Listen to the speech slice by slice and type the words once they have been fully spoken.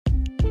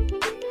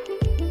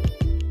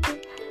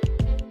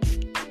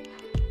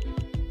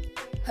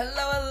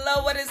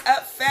Hello, what is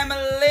up, family?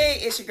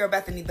 It's your girl,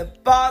 Bethany the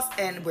Boss,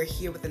 and we're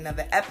here with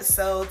another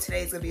episode.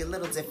 Today's gonna be a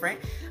little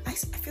different. I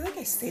feel like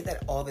I say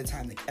that all the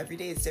time, like every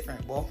day is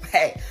different. Well,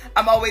 hey,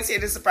 I'm always here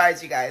to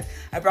surprise you guys.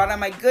 I brought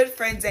on my good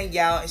friend,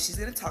 Danielle, and she's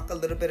gonna talk a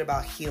little bit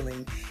about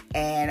healing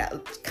and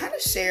kind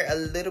of share a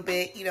little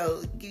bit,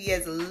 give you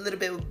guys a little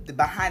bit of the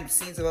behind the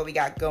scenes of what we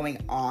got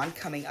going on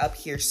coming up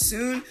here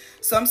soon.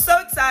 So I'm so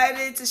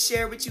excited to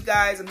share with you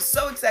guys. I'm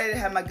so excited to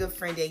have my good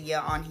friend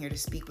Danielle on here to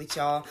speak with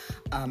y'all.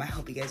 I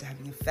hope you guys are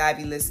having a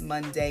fabulous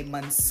Monday,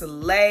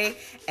 Monslay.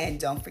 And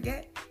don't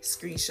forget,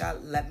 screenshot,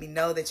 let me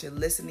know that you're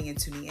listening and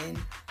tuning in.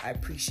 I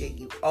appreciate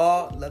you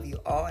all, love you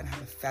all, and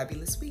have a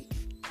fabulous week.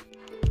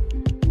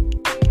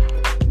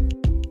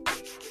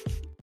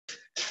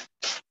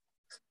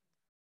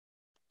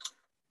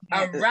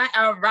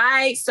 All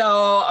right.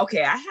 So,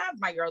 okay, I have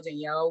my girl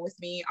Danielle with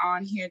me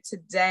on here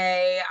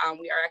today.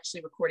 We are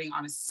actually recording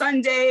on a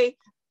Sunday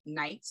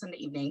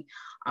evening.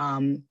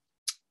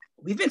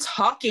 We've been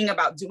talking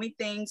about doing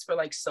things for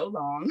like so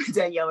long,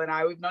 Danielle and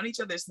I. We've known each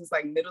other since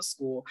like middle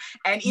school.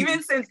 And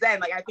even since then,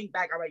 like I think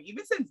back, I'm like,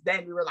 even since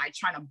then, we were like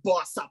trying to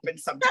boss up in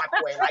some type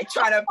of way, like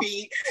trying to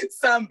be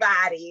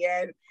somebody.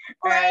 And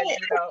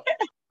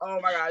oh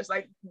my gosh,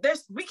 like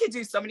we could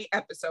do so many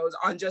episodes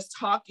on just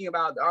talking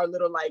about our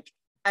little like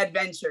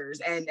adventures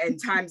and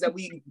times that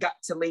we got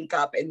to link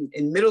up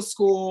in middle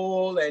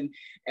school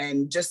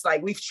and just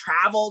like we've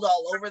traveled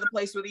all over the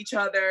place with each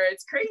other.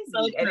 It's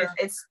crazy. And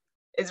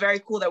it's very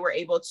cool that we're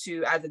able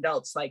to, as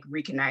adults, like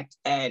reconnect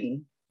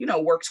and,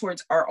 work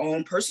towards our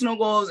own personal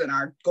goals and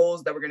our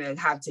goals that we're going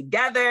to have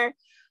together.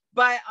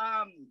 But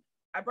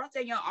I brought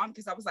Danielle on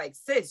because I was like,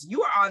 sis,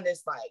 you are on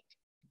this like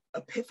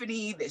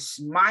epiphany, this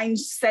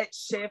mindset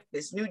shift,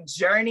 this new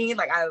journey.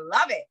 Like, I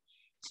love it.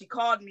 She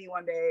called me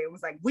one day and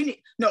was like,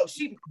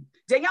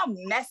 Danielle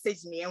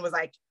messaged me and was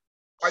like,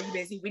 are you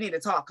busy? We need to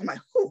talk. I'm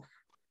like, whew,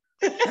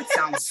 that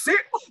sounds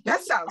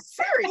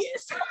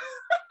serious.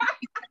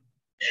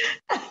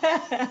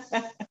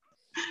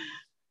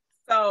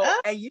 So,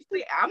 and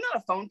usually I'm not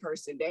a phone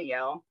person,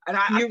 Danielle, and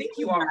I think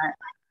you are.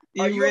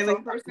 Are you really a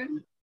phone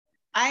person?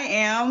 I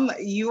am.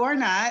 You are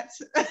not.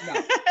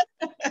 No,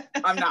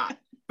 I'm not.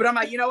 But I'm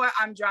like, you know what?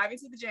 I'm driving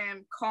to the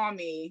gym. Call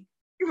me.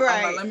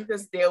 Right. Like, let me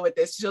just deal with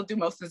this. She'll do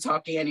most of the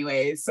talking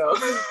anyways. So.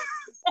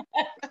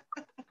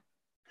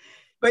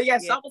 But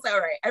yes, yeah. So I was like, all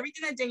right,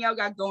 everything that Danielle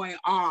got going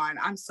on,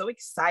 I'm so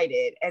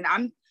excited, and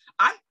I'm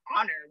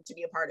honored to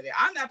be a part of it.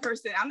 I'm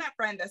that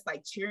friend that's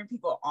like cheering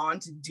people on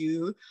to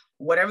do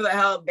whatever the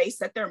hell they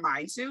set their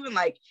mind to. And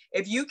like,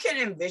 if you can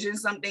envision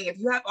something, if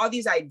you have all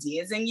these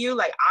ideas in you,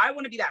 like I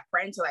want to be that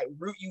friend to like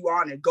root you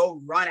on and go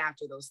run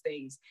after those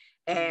things.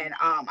 And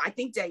I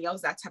think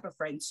Danielle's that type of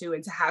friend too.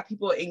 And to have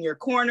people in your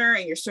corner,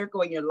 in your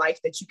circle, in your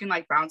life that you can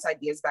like bounce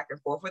ideas back and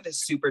forth with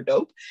is super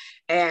dope.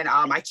 And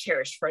I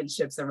cherish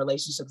friendships and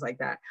relationships like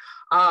that.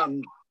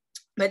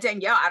 But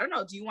Danielle, I don't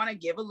know, do you want to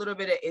give a little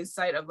bit of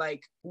insight of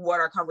like what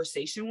our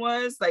conversation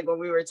was like when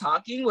we were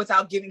talking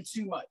without giving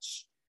too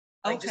much?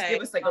 Like, okay. Just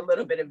give us like a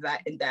little bit of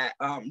that in that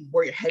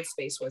where your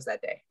headspace was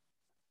that day.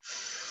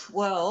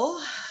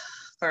 Well,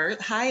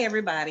 first, hi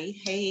everybody.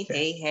 Hey.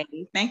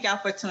 Thank y'all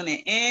for tuning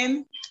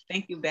in.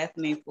 Thank you,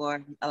 Bethany,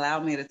 for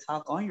allowing me to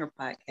talk on your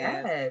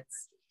podcast.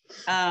 Yes.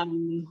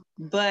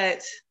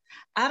 But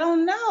I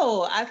don't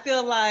know. I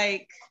feel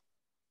like,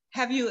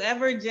 have you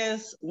ever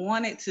just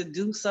wanted to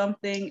do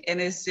something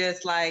and it's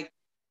just like,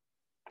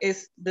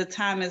 the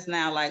time is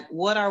now, like,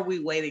 what are we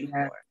waiting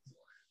for?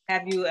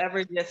 Have you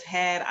ever just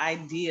had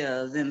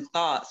ideas and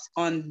thoughts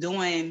on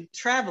doing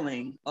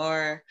traveling?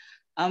 Or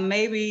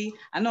maybe,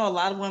 I know a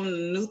lot of women,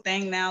 the new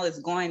thing now is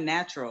going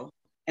natural.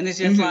 And it's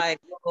just like,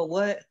 well,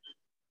 what?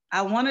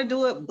 I want to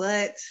do it,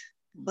 but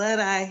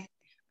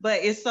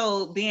it's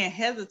so being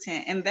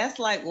hesitant. And that's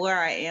like where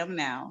I am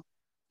now.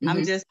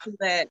 I'm just to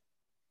that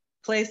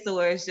place to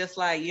where it's just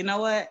like, you know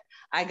what?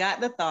 I got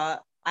the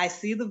thought, I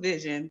see the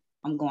vision,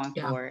 I'm going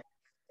for it.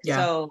 Yeah.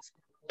 So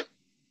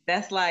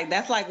that's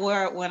like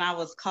where, when I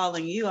was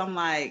calling you, I'm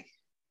like,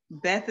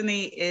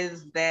 Bethany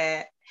is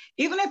that,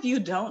 even if you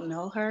don't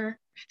know her,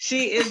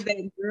 she is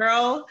that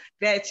girl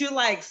that you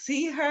like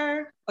see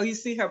her, or you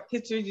see her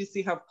pictures, you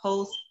see her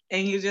posts,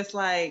 and you're just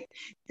like,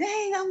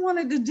 dang, I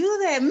wanted to do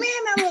that. Man,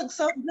 that looks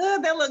so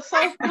good. That looks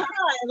so fun.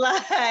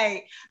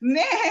 Like,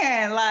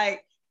 man,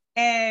 like,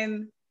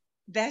 and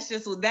that's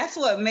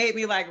what made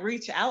me like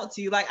reach out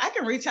to you. Like, I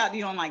can reach out to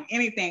you on like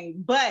anything,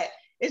 but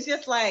it's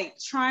just like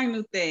trying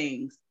new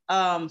things,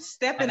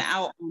 stepping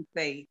out on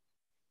faith.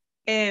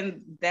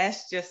 And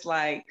that's just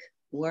like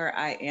where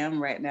I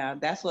am right now.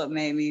 That's what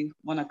made me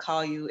want to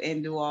call you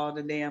and do all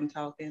the damn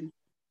talking.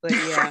 But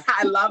yeah.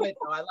 I love it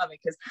though. I love it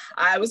because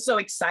I was so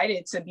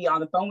excited to be on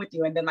the phone with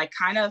you, and then like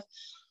kind of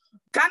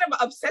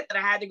upset that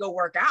I had to go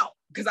work out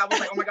because I was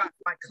like, oh my God,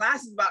 my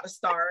class is about to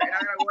start and I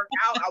gotta work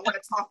out. I want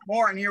to talk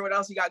more and hear what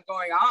else you got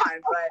going on.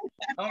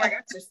 But oh my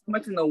God, there's so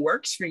much in the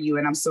works for you,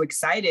 and I'm so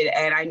excited.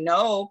 And I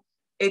know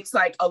it's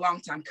like a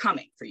long time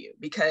coming for you,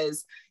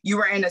 because you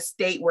were in a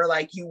state where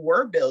like you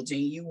were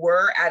building, you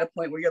were at a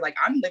point where you're like,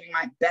 I'm living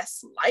my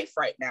best life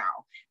right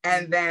now.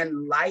 And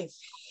then life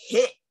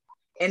hit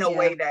in a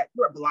way that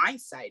you were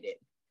blindsided.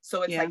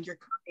 So it's like you're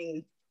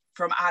coming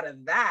from out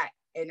of that,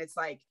 and it's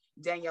like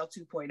Danielle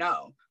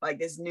 2.0, like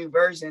this new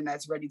version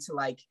that's ready to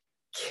like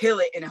kill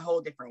it in a whole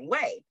different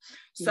way.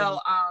 So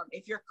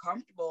if you're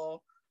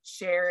comfortable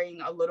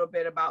sharing a little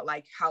bit about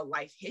like how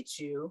life hit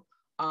you,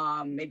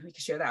 maybe we can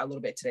share that a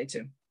little bit today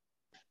too.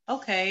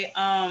 Okay.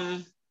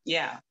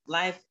 Yeah,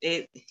 life,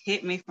 it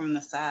hit me from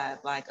the side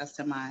like a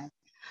semi.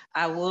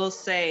 I will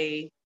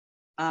say,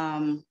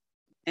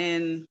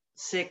 in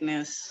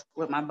sickness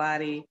with my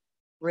body,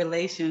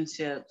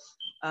 relationships,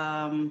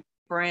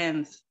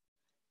 friends,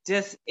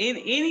 just in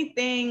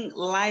anything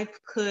life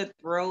could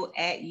throw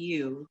at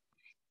you,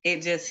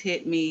 it just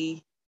hit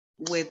me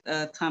with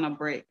a ton of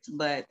bricks.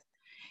 But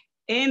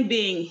in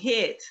being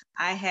hit,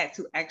 I had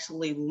to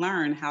actually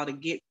learn how to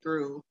get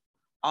through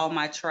all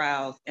my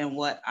trials and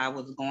what I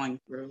was going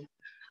through.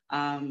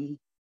 I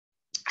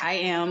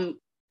am,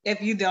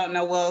 if you don't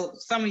know, well,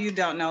 some of you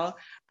don't know,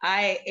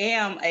 I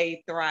am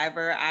a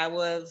thriver. I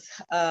was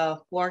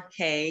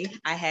 4K.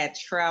 I had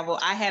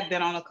traveled. I had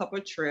been on a couple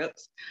of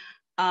trips,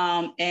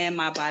 and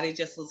my body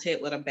just was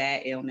hit with a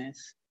bad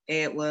illness.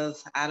 It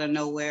was out of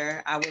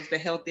nowhere. I was the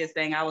healthiest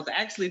thing. I was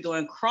actually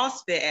doing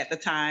CrossFit at the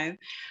time.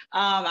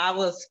 I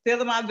was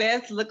feeling my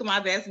best, looking my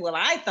best, what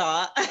I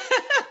thought.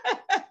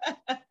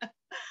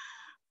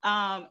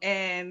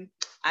 And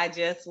I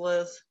just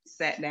was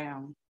sat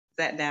down.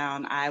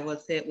 I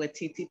was hit with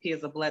TTP,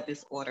 as a blood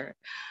disorder,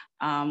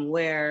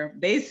 where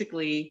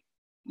basically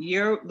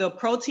the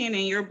protein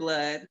in your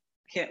blood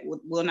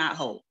will not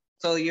hold.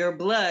 So your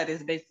blood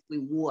is basically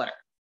water.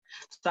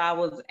 So I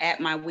was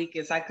at my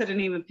weakest. I couldn't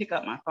even pick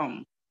up my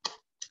phone.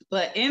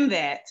 But in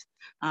that,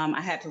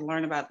 I had to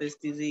learn about this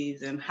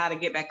disease and how to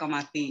get back on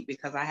my feet,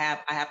 because I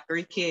have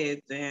 3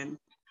 kids, and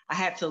I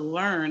had to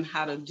learn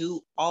how to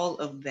do all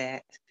of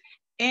that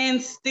and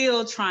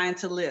still trying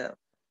to live.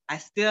 I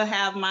still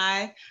have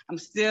I'm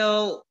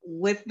still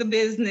with the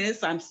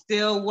business. I'm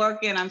still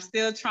working. I'm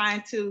still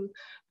trying to,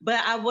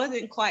 but I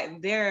wasn't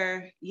quite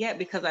there yet,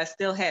 because I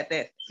still had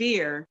that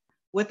fear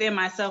within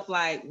myself.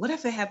 Like, what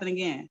if it happened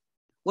again?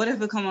 What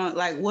if it come on?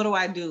 Like, what do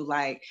I do?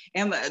 Like,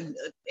 am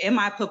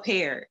I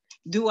prepared?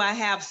 Do I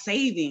have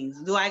savings?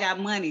 Do I got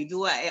money?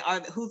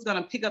 Who's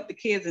going to pick up the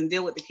kids and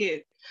deal with the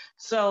kids?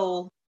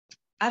 So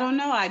I don't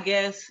know, I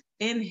guess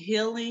in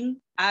healing,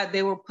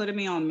 they were putting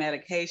me on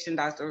medication.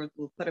 Doctors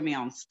were putting me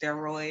on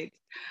steroids.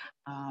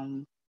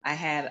 I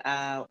had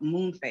a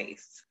moon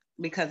face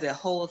because it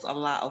holds a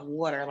lot of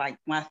water. Like,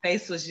 my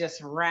face was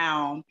just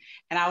round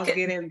and I was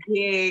getting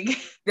big.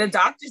 The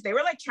doctors, they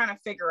were like trying to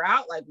figure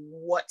out like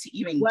what to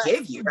even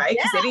give you, right?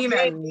 Because they didn't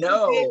even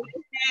know.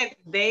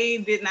 They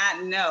did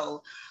not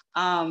know.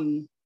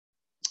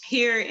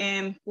 Here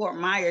in Fort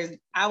Myers,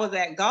 I was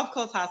at Gulf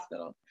Coast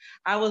Hospital.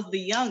 I was the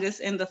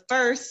youngest and the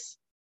first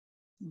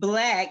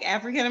Black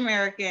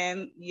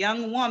African-American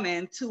young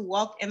woman to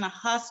walk in the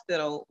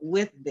hospital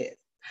with this.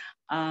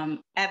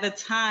 At the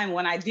time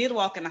when I did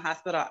walk in the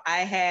hospital, I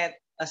had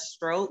a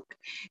stroke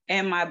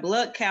and my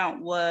blood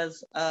count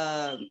was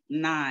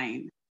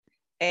 9.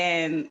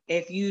 And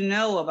if you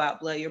know about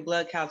blood, your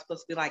blood count is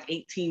supposed to be like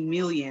 18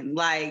 million,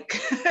 like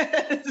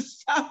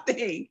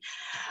something.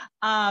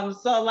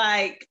 So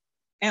like,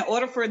 in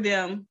order for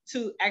them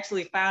to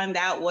actually find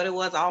out what it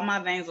was, all my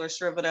veins were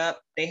shriveled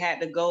up. They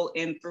had to go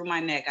in through my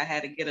neck. I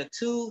had to get a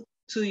tube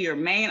to your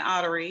main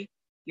artery,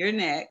 your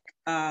neck,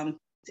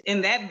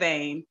 in that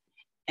vein.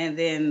 And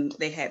then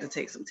they had to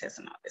take some tests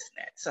and all this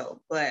and that.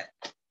 So, but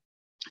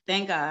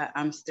thank God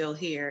I'm still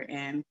here.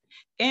 And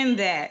in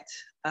that,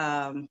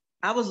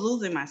 I was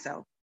losing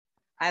myself.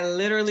 I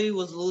literally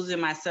was losing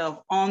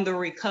myself on the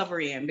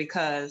recovery end,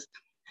 because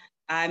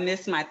I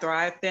miss my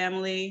Thrive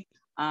family.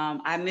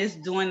 I miss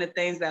doing the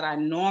things that I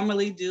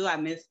normally do. I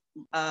miss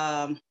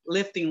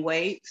lifting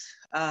weights,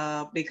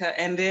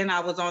 and then I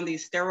was on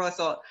these steroids.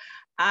 So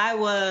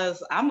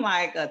I'm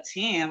like a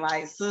 10,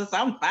 like, sis,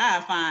 I'm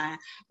fine.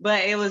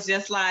 But it was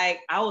just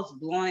like, I was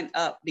blowing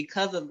up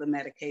because of the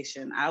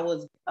medication. I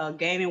was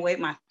gaining weight.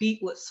 My feet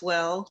would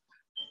swell.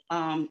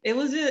 It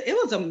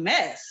was a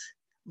mess.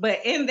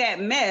 But in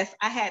that mess,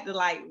 I had to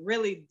like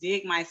really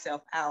dig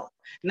myself out,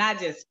 not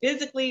just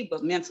physically,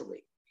 but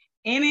mentally.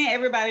 And then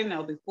everybody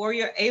know, before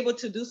you're able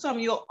to do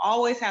something, you'll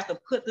always have to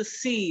put the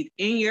seed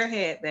in your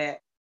head that,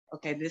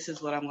 okay, this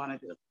is what I'm going to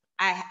do.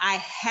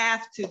 I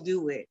have to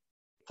do it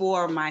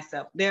for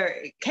myself.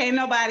 There can't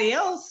nobody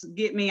else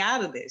get me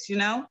out of this, you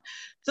know?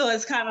 So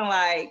it's kind of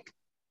like,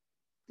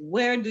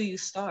 where do you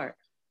start?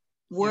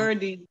 Where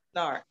do you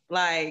start?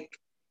 Like,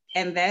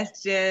 and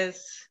that's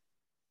just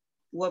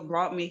what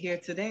brought me here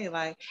today.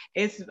 Like,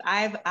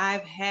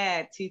 I've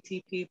had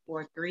TTP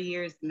for 3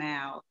 years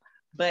now,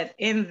 but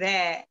in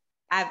that,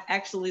 I've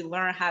actually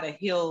learned how to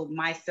heal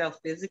myself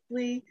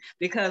physically,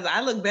 because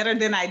I look better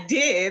than I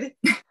did.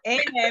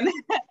 And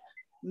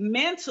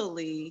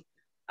mentally,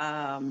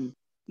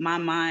 my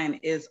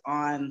mind is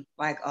on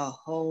like a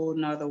whole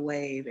nother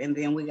wave. And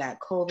then we got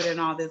COVID and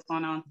all this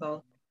going on.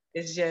 So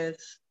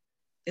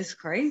it's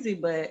crazy,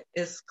 but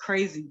it's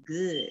crazy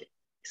good.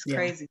 It's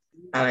crazy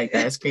good. I like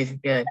that. It's crazy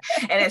good.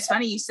 And it's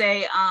funny you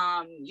say,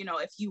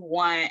 if you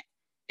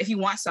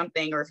want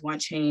something, or if you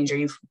want change, or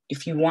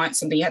if you want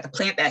something, you have to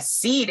plant that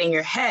seed in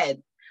your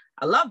head.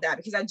 I love that,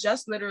 because I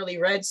just literally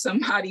read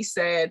somebody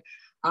said,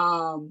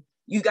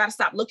 you got to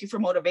stop looking for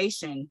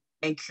motivation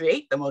and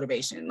create the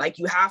motivation. Like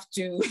you have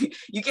to,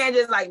 you can't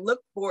just like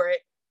look for it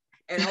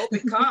and hope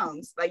it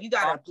comes. Like you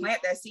got to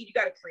plant that seed, you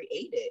got to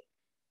create it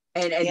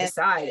and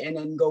decide, and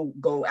then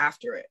go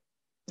after it.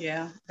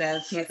 Yeah.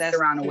 Can't sit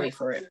around and wait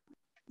for it.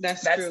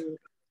 That's true.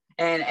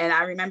 And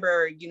I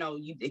remember,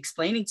 you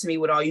explaining to me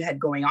what all you had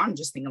going on,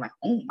 just thinking like,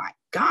 oh my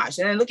gosh.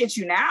 And then look at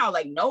you now,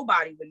 like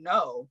nobody would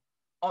know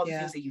all the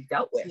things that you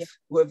dealt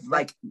with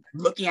like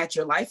looking at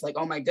your life, like,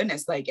 oh my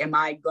goodness, like, am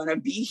I gonna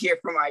be here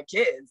for my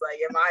kids? Like,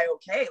 am I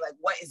okay? Like,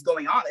 what is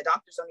going on? The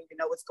doctors don't even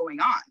know what's going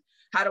on.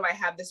 How do I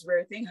have this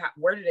rare thing?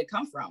 Where did it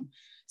come from?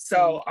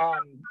 So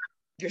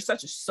you're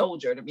such a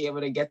soldier to be able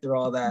to get through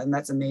all that. And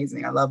that's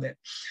amazing. I love it.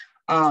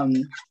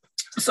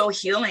 So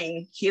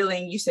healing,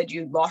 you said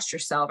you lost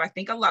yourself. I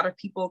think a lot of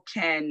people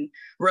can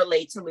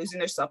relate to losing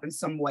themselves in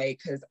some way,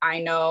 because I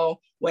know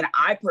when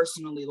I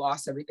personally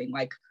lost everything,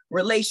 like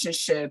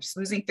relationships,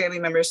 losing family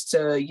members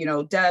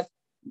to, death,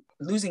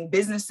 losing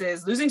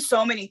businesses, losing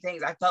so many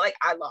things, I felt like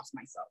I lost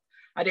myself.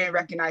 I didn't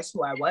recognize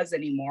who I was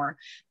anymore.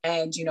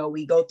 And,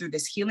 we go through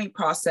this healing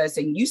process.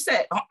 And you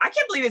said, I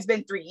can't believe it's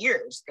been 3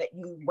 years that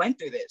you went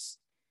through this.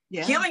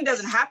 Yeah. Healing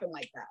doesn't happen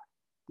like that.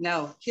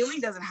 No.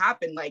 Healing doesn't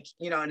happen like,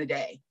 in a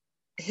day.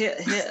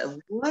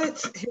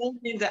 What?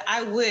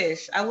 I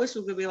wish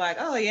we could be like,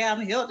 oh yeah,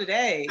 I'm healed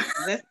today.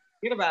 Let's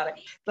forget about it.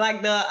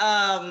 Like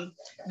the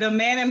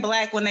Man in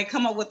Black, when they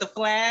come up with the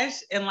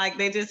flash and like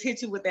they just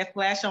hit you with that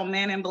flash on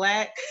Man in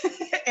Black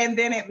and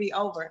then it be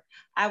over.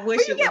 I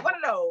wish you get one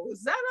of those.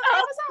 Is that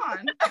on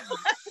Amazon?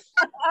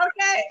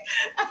 Okay.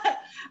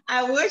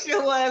 I wish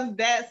it was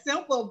that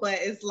simple, but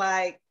it's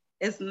like,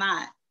 it's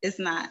not.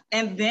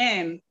 And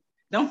then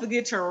don't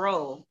forget your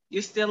role.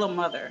 You're still a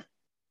mother.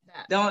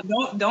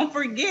 Don't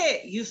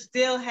forget, you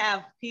still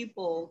have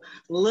people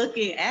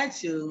looking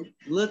at you,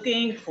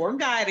 looking for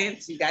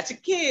guidance. You got your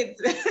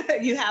kids,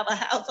 you have a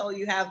household,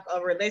 you have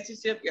a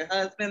relationship, your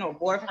husband or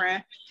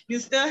boyfriend. You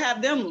still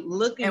have them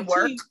looking and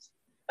work.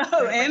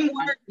 And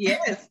work.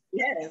 Yes.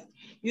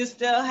 You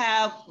still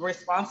have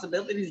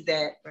responsibilities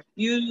that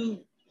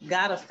you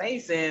gotta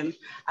face. And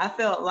I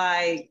felt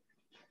like,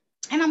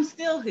 and I'm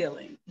still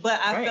healing,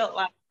 but I felt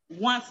like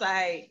once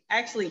I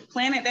actually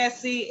planted that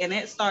seed and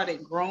it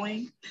started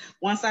growing,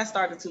 once I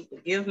started to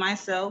forgive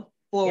myself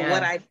for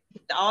what I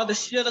did, all the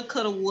shoulda,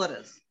 coulda,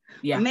 wouldas.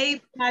 Yeah.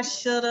 Maybe I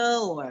shoulda,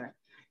 or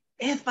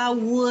if I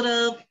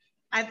woulda,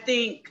 I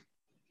think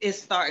it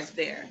starts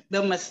there.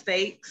 The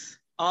mistakes,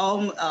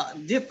 all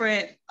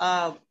different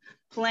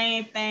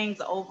playing things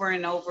over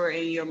and over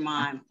in your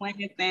mind,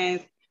 playing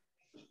things.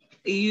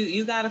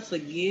 You gotta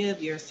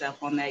forgive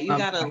yourself on that. You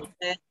gotta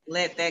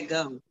let that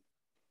go.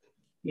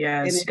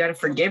 Yes, you got to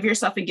forgive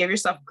yourself and give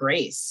yourself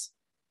grace.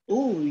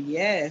 Oh,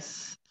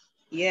 yes.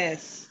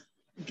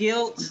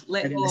 Guilt,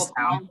 let go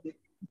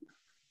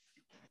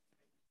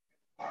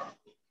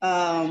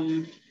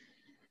of.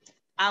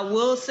 I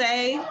will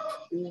say,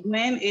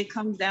 when it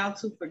comes down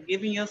to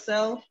forgiving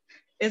yourself,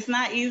 it's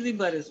not easy,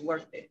 but it's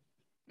worth it.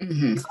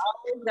 Mm-hmm. You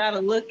always got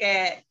to look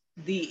at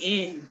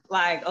the end.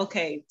 Like,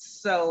 okay,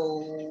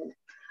 so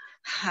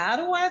how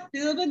do I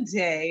feel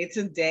today?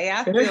 Today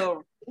I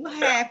feel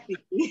happy.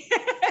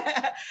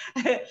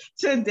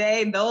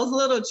 Today, those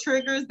little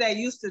triggers that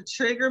used to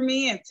trigger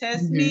me and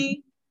test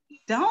me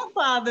don't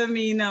bother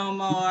me no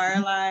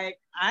more. Like,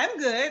 I'm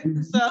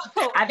good. So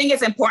I think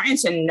it's important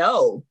to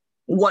know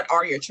what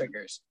are your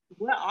triggers.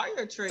 What are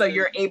your triggers? So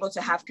you're able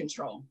to have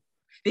control.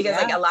 Because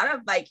like a lot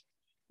of like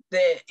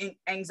the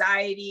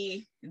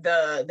anxiety,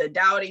 the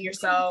doubting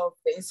yourself,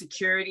 the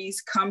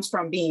insecurities comes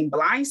from being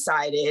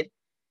blindsided.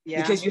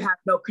 Yeah. Because you have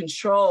no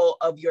control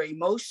of your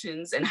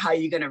emotions and how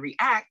you're going to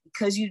react,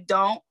 because you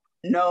don't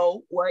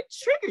know what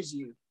triggers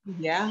you.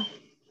 Yeah.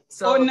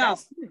 So no,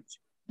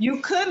 you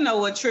could know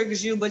what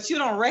triggers you, but you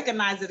don't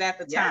recognize it at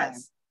the time.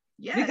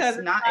 Yes. Because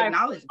not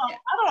acknowledging it.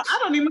 I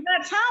don't even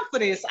got time for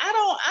this.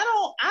 I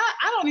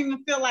don't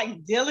even feel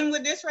like dealing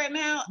with this right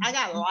now. I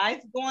got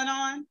life going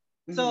on.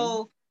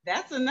 So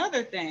that's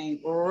another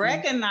thing.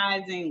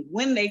 Recognizing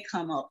when they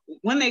come up,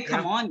 when they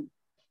come on.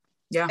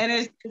 Yeah. And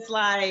it's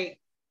like,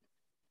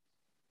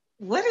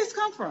 where does this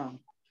come from?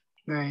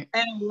 Right.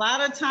 And a lot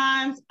of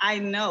times, I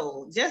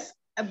know, just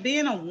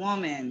being a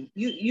woman,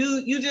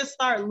 you just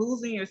start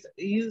losing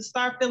you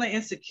start feeling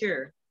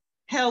insecure,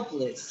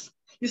 helpless.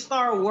 You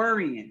start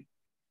worrying.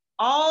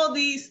 All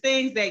these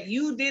things that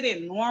you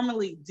didn't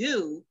normally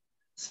do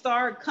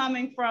start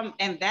coming from,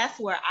 and that's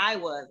where I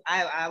was.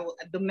 I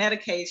the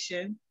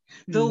medication,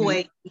 the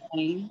weight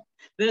gain,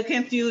 the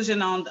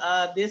confusion on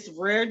this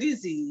rare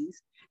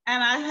disease.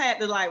 And I had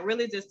to like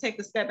really just take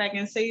a step back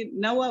and say, you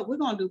know what, we're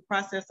going to do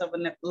process of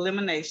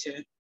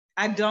elimination.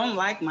 I don't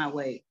like my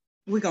weight.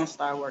 We're going to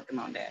start working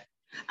on that.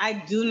 I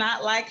do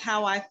not like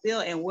how I feel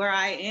and where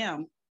I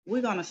am.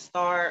 We're going to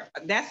start.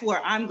 That's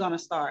where I'm going to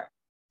start.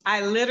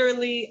 I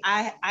literally,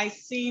 I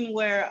seen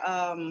where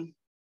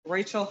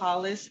Rachel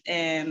Hollis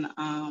and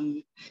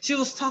she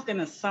was talking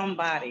to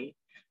somebody.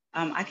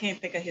 I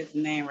can't think of his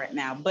name right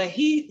now, but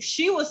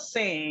she was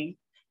saying,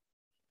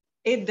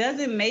 it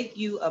doesn't make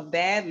you a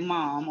bad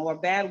mom or a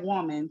bad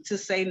woman to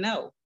say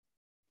no.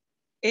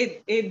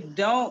 I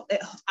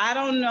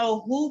don't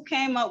know who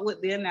came up with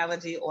the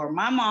analogy, or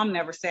my mom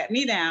never sat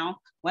me down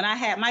when I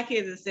had my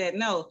kids and said,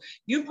 no,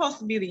 you're supposed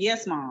to be the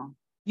yes mom.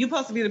 You're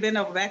supposed to be the bend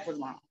over backwards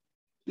mom.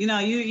 You know,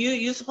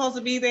 you're supposed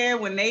to be there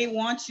when they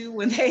want you,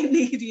 when they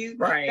need you.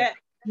 Right. That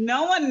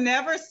no one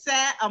never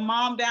sat a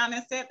mom down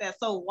and said that.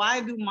 So why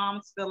do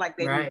moms feel like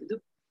they need to do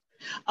it?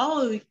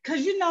 Oh,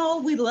 because you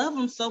know, we love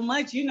them so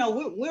much. You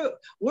know,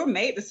 we're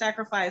made to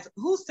sacrifice.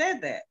 Who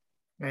said that?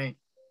 Right.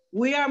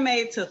 We are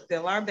made to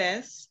feel our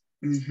best,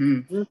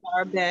 Mm-hmm.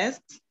 our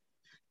best,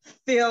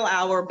 feel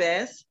our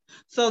best.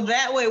 So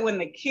that way, when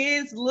the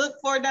kids look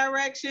for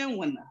direction,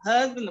 when the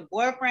husband, the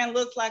boyfriend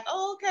looks like,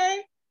 oh,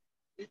 okay,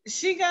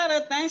 she got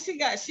a thing,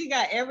 she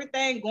got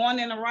everything going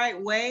in the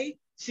right way,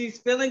 she's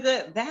feeling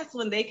good, that's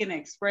when they can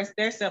express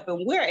themselves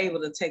and we're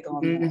able to take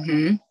on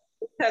more.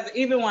 Because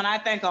even when I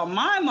think on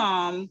my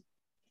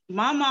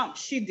mom,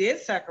 she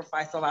did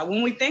sacrifice a lot.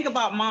 When we think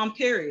about mom,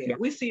 period,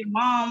 we see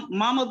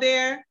mama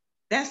bear,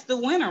 that's the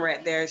winner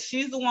right there.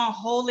 She's the one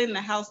holding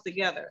the house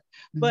together.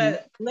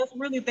 But let's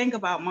really think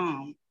about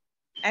mom.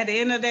 At the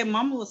end of the day,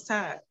 mama was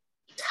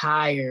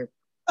tired.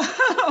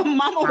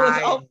 Mama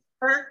was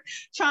over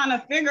trying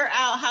to figure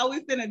out how we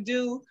finna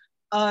do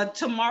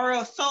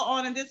tomorrow, so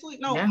on, and this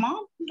week. No,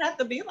 mom doesn't have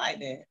to be like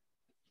that.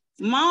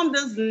 Mom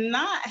does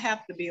not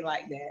have to be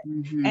like that.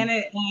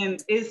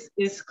 And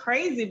it's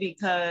crazy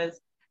because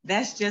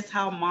that's just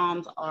how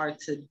moms are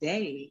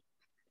today.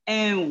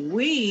 And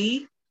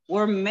we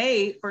were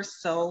made for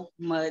so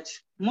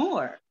much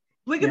more.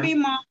 We can be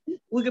mom,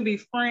 we can be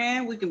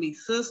friend, we can be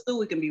sister,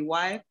 we can be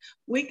wife,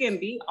 we can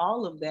be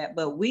all of that,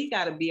 but we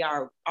got to be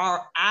our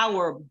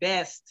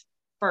best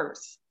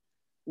first.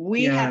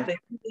 We have to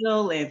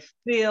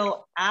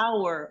feel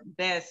our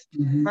best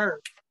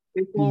first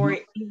before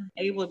we're even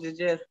able to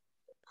just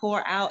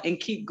pour out and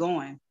keep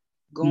going.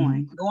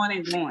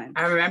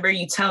 I remember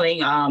you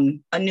telling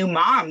a new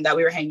mom that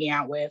we were hanging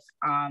out with,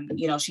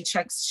 you know,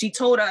 she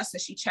told us that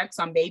she checks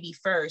on baby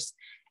first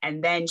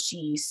and then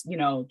she's, you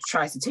know,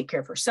 tries to take care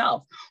of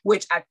herself,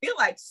 which I feel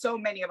like so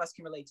many of us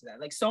can relate to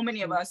that. Like so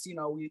many of us, you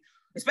know,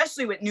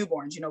 especially with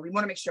newborns, you know, we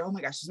want to make sure, oh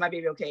my gosh, is my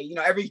baby okay? You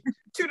know, every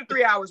 2 to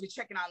 3 hours we're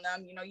checking on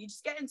them. You know, you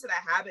just get into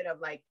that habit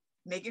of like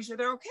making sure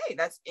they're okay.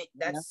 That's it.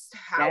 That's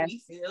how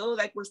we feel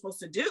like we're supposed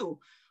to do.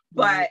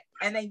 But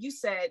and then you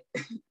said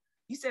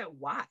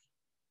why?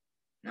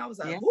 And I was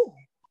like, ooh,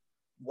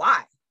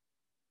 why?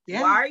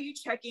 Why are you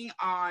checking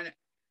on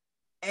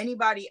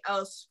anybody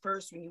else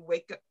first when you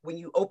wake up, when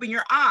you open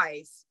your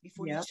eyes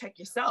before you check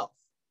yourself?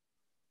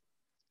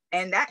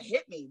 And that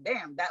hit me.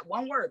 Damn, that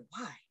one word,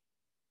 why?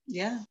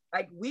 Yeah.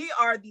 Like we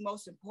are the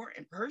most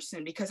important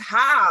person, because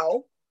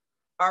how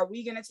are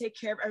we going to take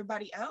care of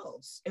everybody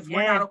else if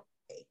we're not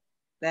okay?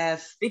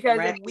 That's because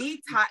if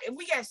we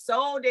get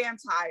so damn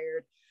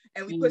tired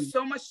and we put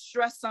so much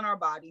stress on our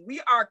body, we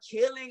are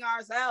killing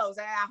ourselves.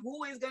 And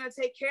who is going to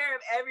take care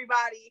of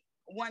everybody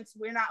once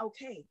we're not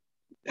okay?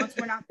 Once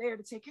we're not there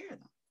to take care of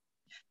them?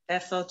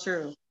 That's so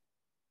true.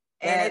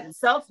 And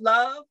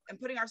self-love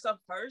and putting ourselves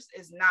first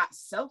is not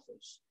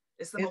selfish.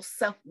 It's the most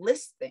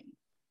selfless thing.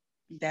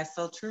 That's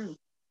so true.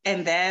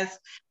 And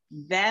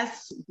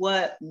that's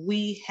what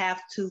we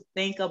have to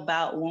think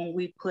about when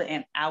we put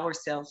in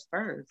ourselves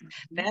first.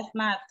 That's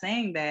not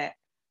saying that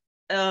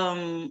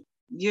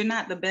you're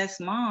not the best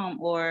mom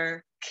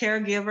or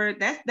caregiver.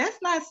 That's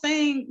not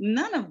saying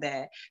none of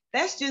that.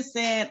 That's just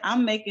saying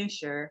I'm making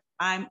sure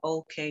I'm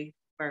okay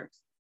first.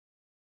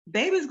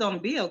 Baby's gonna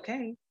be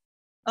okay.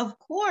 Of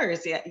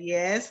course,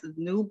 yes,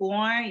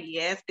 newborn,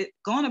 yes, it's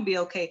gonna be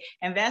okay.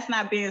 And that's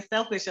not being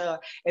selfish.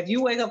 If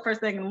you wake up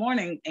first thing in the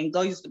morning and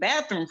go use the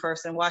bathroom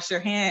first and wash your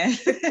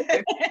hands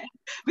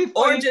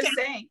before, or just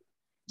saying,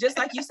 just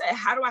like you said,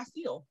 how do I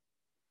feel?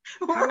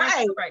 How do I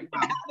feel right now?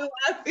 How do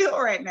I feel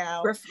right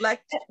now?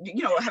 Reflect,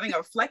 you know, having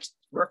a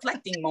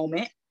reflecting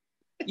moment,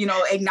 you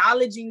know,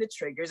 acknowledging the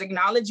triggers,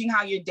 acknowledging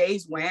how your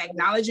days went,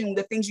 acknowledging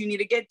the things you need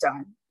to get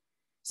done,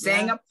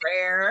 saying a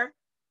prayer.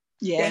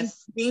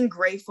 Yes. Being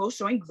grateful,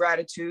 showing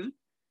gratitude.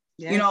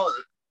 Yes. You know,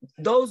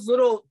 those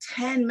little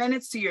 10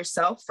 minutes to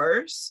yourself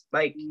first,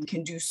 like,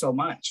 can do so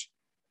much.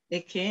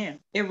 It can.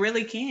 It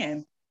really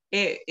can.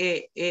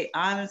 It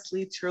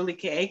honestly, truly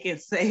can. It can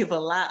save a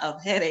lot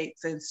of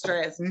headaches and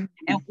stress. And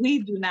we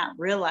do not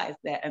realize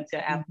that until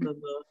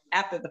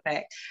after the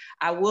fact.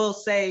 I will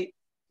say,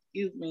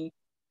 excuse me,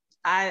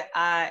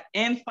 I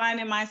in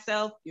finding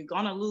myself, you're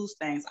gonna lose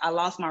things. I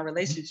lost my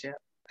relationship.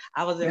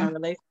 I was in a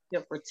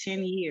relationship for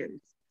 10 years.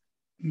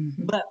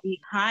 But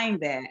behind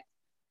that,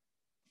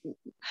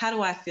 how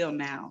do I feel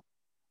now?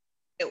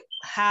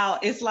 How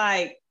it's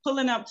like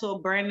pulling up to a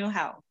brand new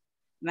house.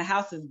 and the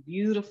house is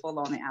beautiful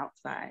on the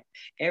outside.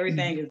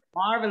 Everything is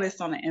marvelous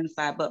on the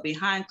inside, but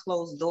behind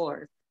closed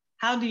doors,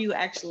 how do you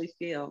actually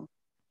feel?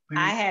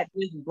 I had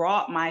just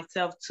brought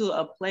myself to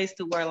a place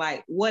to where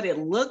like what it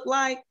looked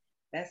like,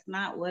 that's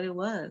not what it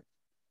was.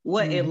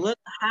 What it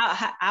looked,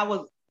 how I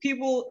was,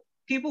 people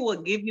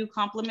would give you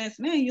compliments.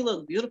 Man, you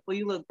look beautiful.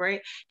 You look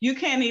great. You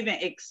can't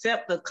even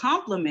accept the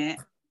compliment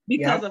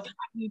because of how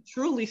you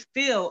truly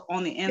feel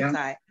on the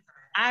inside.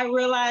 I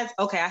realized,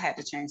 okay, I had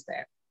to change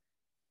that.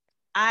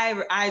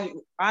 I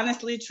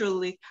honestly,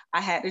 truly,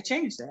 I had to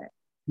change that.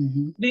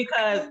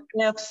 Because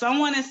if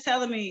someone is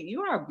telling me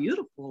you are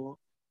beautiful,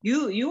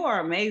 you are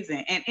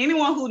amazing, and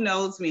anyone who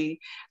knows me,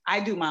 I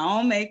do my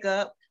own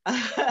makeup.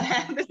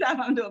 Half the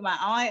time I'm doing my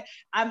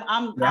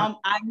own.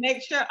 I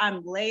make sure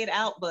I'm laid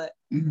out, but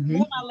who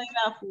am I laid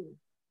out for?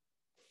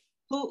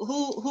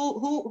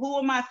 Who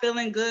am I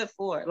feeling good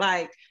for?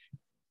 Like,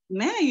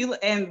 man, you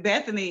and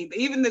Bethany,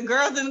 even the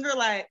girls in the group,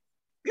 like,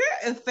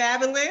 girl,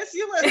 fabulous.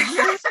 You look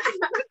great.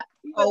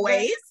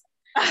 Always.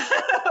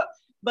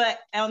 But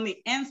on the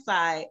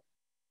inside,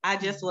 I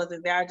just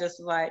wasn't there. I just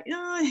was like,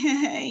 oh,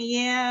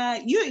 yeah,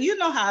 you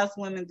know how us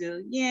women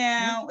do.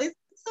 Yeah, it's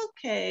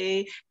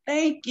okay.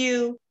 Thank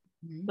you.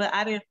 But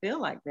I didn't feel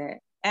like that.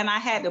 And I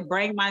had to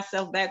bring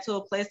myself back to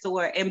a place to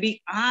where and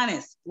be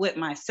honest with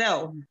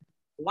myself.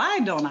 Why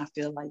don't I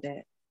feel like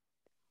that?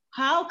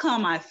 How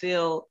come I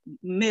feel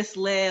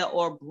misled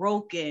or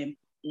broken?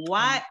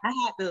 Why I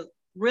had to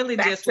really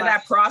back just to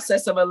that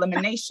process of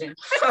elimination.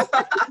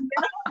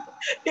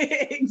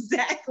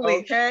 Exactly.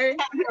 Okay.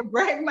 I had to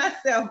bring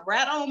myself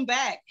right on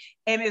back.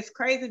 And it's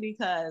crazy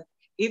because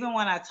even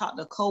when I talk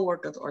to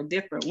coworkers or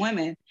different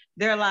women,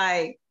 they're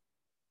like,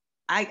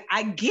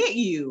 I get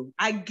you.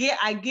 I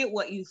get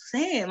what you're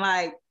saying.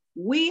 Like,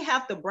 we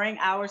have to bring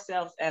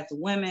ourselves as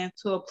women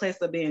to a place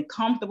of being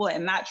comfortable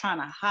and not trying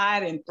to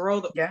hide and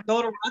throw the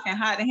rock and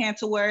hide the hand,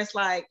 to where it's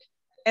like,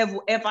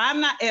 if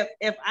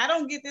I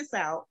don't get this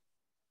out,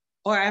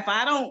 or if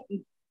I don't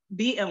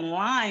be in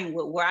line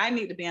with where I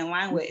need to be in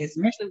line with,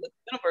 especially with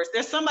the universe,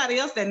 there's somebody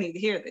else that needs to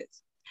hear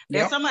this.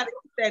 There's somebody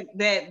else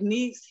that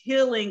needs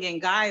healing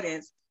and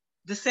guidance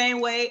the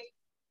same way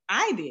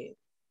I did.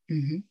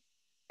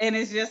 And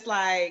it's just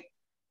like,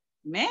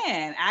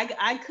 man,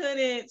 I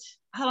couldn't,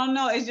 I don't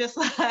know. It's just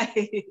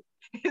like,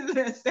 it's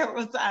been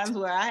several times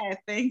where I had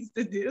things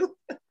to do.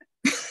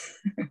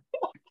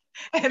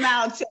 And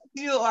I'll text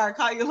you or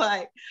call you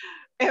like,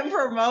 in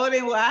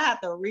promoting where I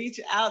have to reach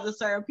out to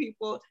certain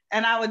people.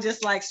 And I would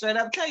just like straight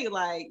up tell you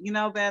like, you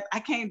know, Beth, I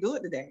can't do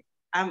it today.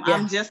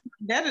 I'm just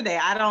there today.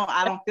 I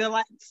don't feel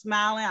like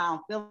smiling. I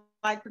don't feel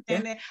like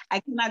pretending. I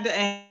cannot do it.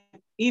 And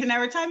even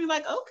every time you're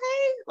like,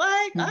 okay,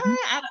 like, all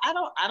right,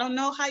 I don't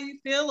know how you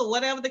feel or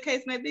whatever the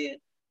case may be,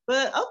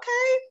 but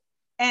okay.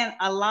 And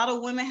a lot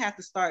of women have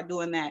to start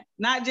doing that,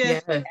 not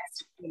just in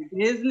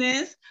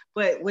business,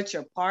 but with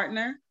your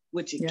partner,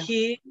 with your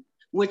kid,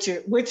 with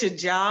your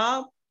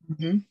job.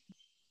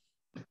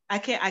 I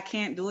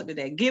can't do it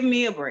today. Give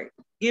me a break.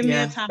 Give me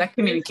a time. That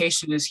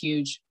communication is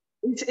huge.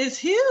 It's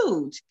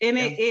huge. And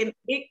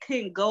it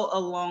can go a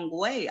long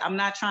way. I'm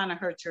not trying to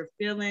hurt your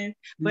feelings.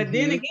 But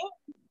then again,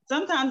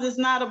 sometimes it's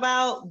not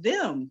about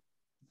them.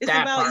 It's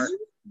that about part.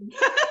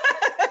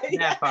 you.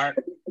 That part.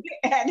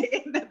 At the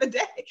end of the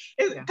day.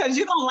 Because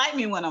you don't like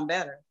me when I'm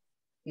better.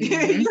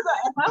 If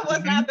I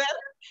was not better,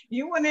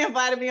 you wouldn't have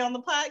invited me on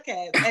the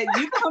podcast. And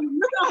you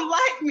don't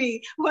like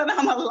me when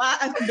I'm a lot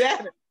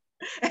better.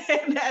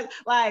 And that's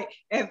like,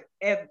 if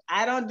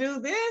I don't do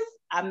this,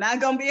 I'm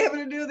not gonna be able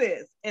to do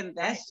this. And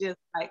that's just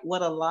like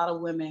what a lot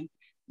of women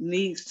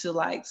needs to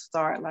like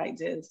start, like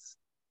just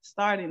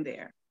starting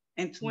there.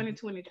 And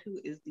 2022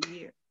 is the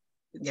year.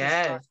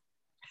 Yes.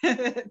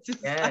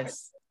 Start.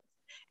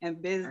 And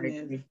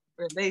business,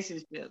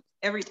 relationships,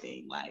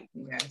 everything, like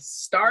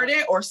start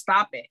it or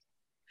stop it.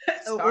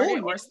 Start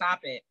it or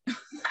stop it.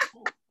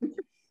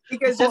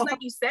 Because just like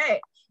you said,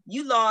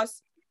 you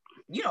lost,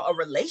 a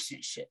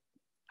relationship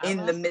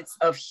in the midst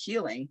of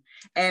healing.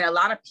 And a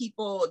lot of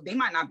people, they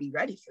might not be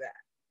ready for that.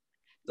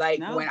 Like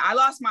when I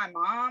lost my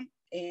mom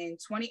in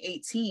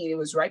 2018, it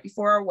was right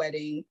before our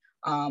wedding.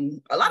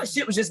 A lot of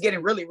shit was just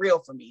getting really real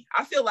for me.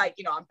 I feel like,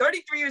 I'm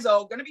 33 years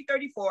old, gonna be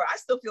 34. I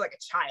still feel like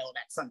a child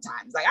at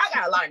sometimes. Like I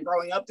got a lot of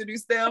growing up to do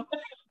still.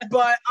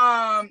 But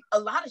a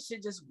lot of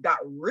shit just got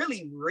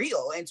really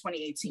real in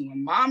 2018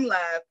 when mom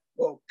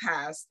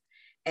passed,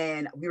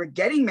 and we were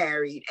getting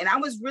married. And I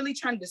was really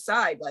trying to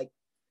decide, like,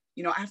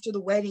 after the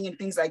wedding and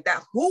things like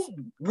that, who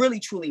really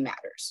truly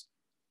matters.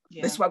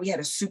 That's why we had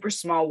a super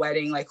small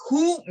wedding. Like,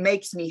 who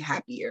makes me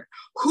happier?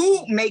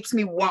 Who makes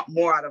me want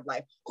more out of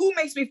life? Who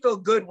makes me feel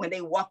good when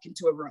they walk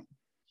into a room?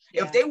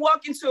 If they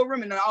walk into a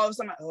room and then all of a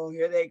sudden, oh,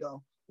 here they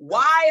go.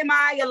 Why am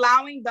I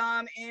allowing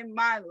them in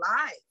my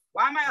life?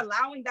 Why am I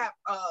allowing that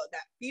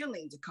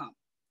feeling to come?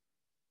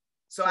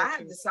 So I had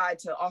to decide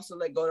to also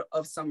let go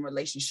of some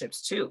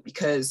relationships too,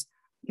 because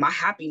my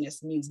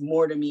happiness means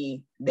more to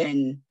me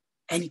than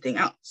anything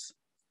else.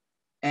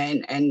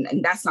 And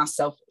that's not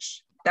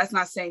selfish. That's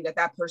not saying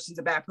that person's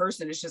a bad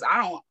person. It's just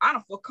I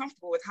don't feel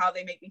comfortable with how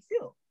they make me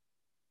feel.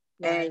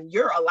 and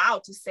you're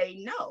allowed to say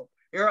no.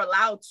 You're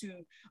allowed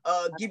to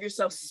give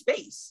yourself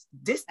space,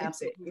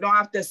 distance it. You don't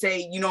have to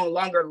say you no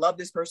longer love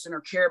this person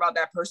or care about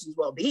that person's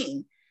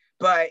well-being,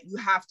 but you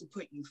have to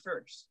put you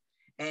first.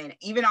 And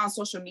even on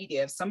social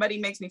media, if somebody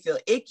makes me feel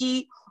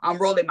icky, I'm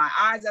rolling my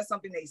eyes at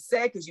something they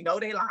said because you know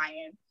they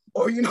lying,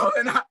 or you know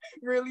they're not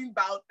really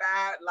about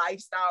that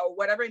lifestyle, or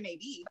whatever it may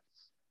be.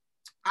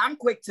 I'm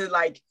quick to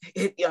like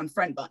hit the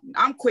unfriend button.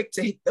 I'm quick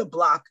to hit the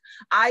block.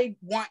 I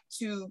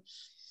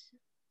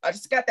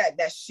just got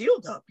that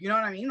shield up, you know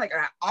what I mean? Like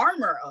an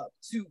armor up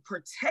to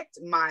protect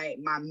my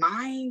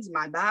mind,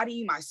 my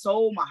body, my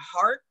soul, my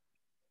heart,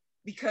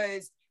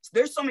 because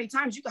there's so many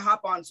times you can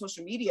hop on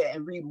social media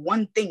and read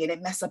one thing and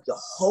it mess up your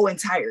whole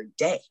entire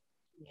day.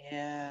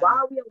 Yeah. Why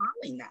are we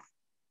allowing that?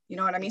 You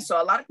know what I mean?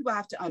 So a lot of people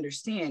have to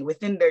understand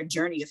within their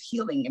journey of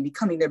healing and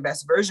becoming their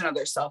best version of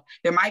themselves,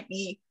 there might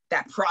be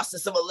that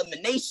process of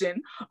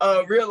elimination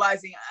of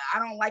realizing, I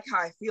don't like how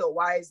I feel.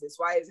 Why is this?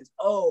 Why is this?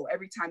 Oh,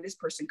 every time this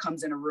person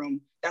comes in a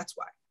room, that's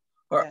why.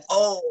 Or,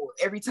 oh,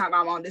 every time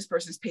I'm on this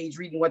person's page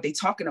reading what they're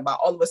talking about,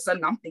 all of a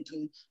sudden I'm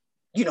thinking,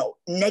 you know,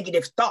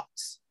 negative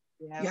thoughts.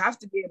 You have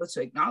to be able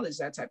to acknowledge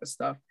that type of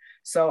stuff.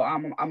 So I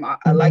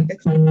like that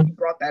you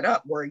brought that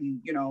up, where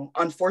you know,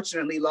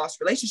 unfortunately lost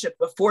relationships,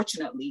 but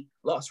fortunately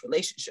lost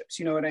relationships.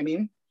 You know what I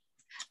mean?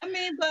 I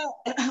mean, but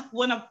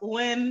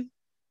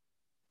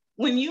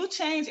when you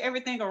change,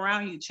 everything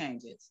around you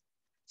changes.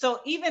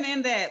 So even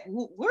in that,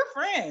 we're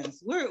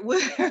friends.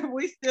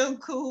 We still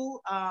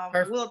cool.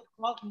 We'll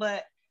talk,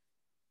 but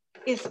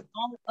it's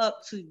all up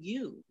to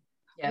you.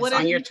 Yes, what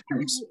on your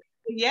terms.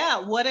 Yeah.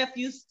 What if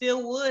you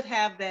still would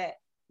have that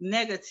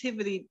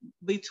negativity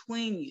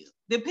between you,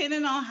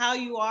 depending on how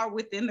you are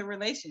within the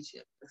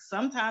relationship?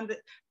 Sometimes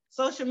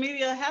social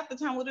media, half the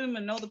time we don't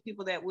even know the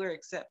people that we're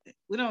accepting.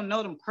 We don't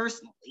know them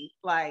personally,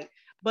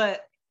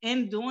 but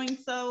in doing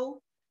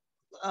so,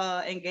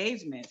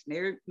 engagements,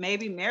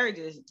 maybe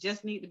marriages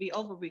just need to be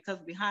over, because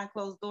behind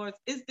closed doors,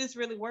 is this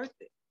really worth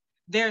it?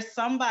 There's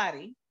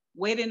somebody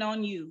waiting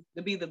on you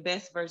to be the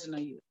best version of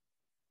you,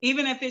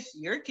 even if it's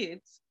your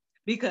kids,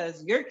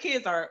 because your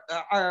kids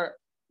are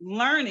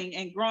learning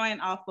and growing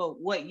off of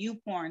what you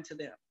pour into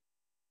them.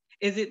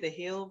 Is it the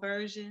healed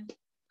version,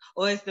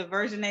 or is the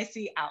version they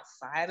see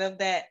outside of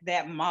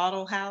that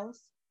model house,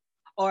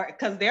 or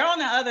because they're on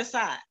the other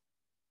side?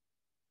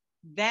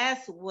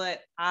 That's what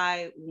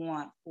I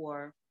want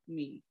for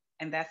me,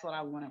 and that's what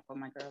I wanted for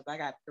my girls. I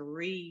got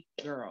 3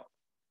 girls,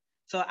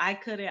 so I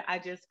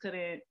just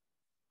couldn't.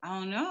 I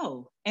don't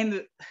know,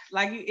 and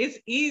like it's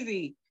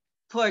easy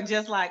for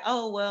just like,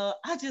 oh well,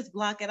 I just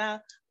block it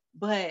out,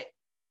 but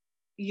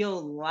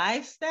your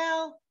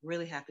lifestyle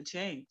really have to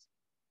change.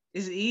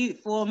 It's easy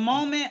for a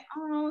moment.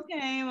 Oh,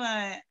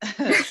 okay,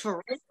 but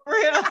for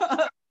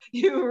real,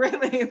 you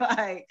really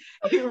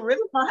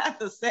don't have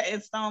to set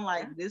in stone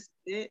like this is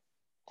it.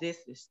 This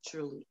is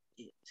truly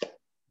it.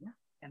 Yeah.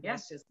 And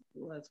that's just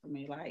what it was for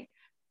me. Like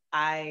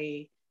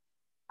I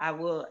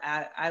will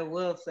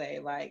say,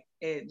 like,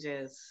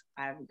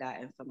 I've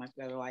gotten so much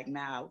better. Like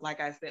now,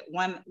 like I said,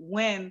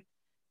 when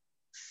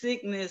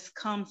sickness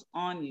comes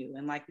on you,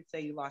 and like you say,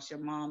 you lost your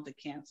mom to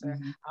cancer.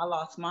 I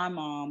lost my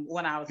mom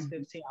when I was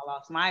 15. I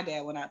lost my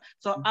dad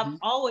I've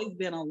always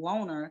been a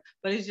loner,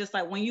 but it's just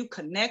like when you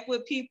connect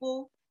with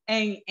people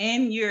and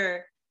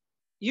you're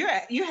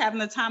having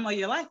the time of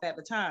your life at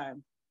the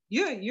time,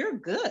 you're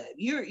good.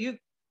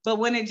 But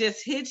when it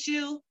just hits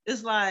you,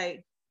 it's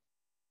like,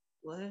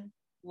 what?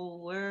 Well,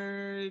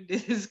 where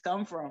did this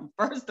come from?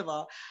 First of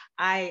all,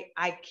 I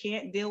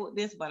can't deal with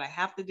this, but I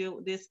have to deal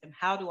with this. And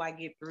how do I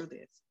get through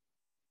this?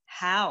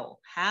 How?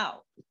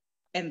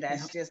 And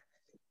that's just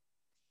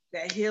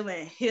that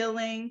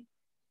healing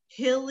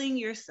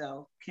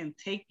yourself can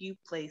take you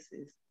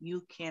places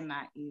you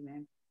cannot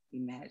even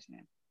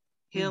imagine.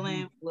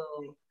 Healing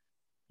will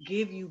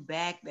give you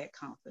back that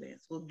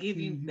confidence, will give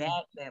you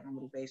back that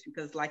motivation,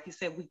 because like you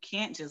said, we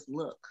can't just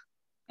look,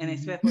 and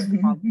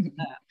especially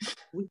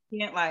we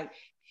can't, like,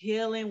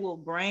 healing will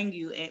bring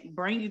you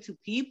to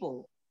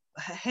people,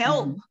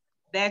 help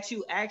that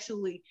you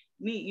actually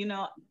need. You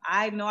know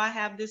I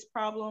have this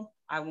problem,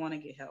 I want to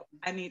get help,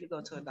 I need to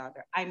go to a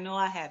doctor, I know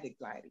I have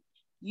anxiety.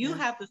 You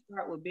have to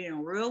start with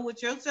being real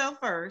with yourself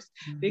first,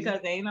 because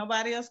ain't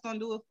nobody else gonna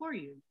do it for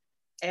you.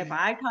 If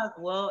I come,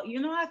 well,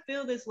 I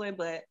feel this way,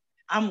 but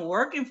I'm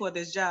working for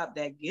this job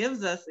that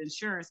gives us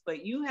insurance,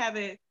 but you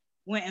haven't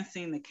went and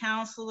seen the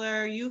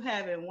counselor, you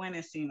haven't went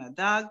and seen a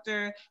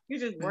doctor, you're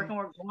just working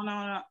going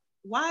on.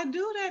 Why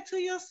do that to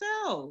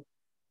yourself?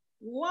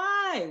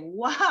 Why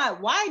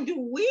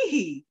do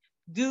we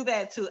do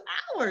that to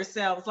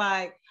ourselves?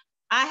 Like,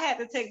 I had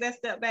to take that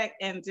step back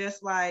and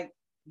just like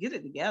get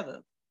it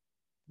together.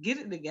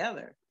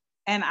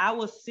 And I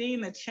was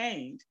seeing the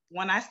change.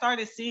 When I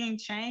started seeing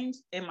change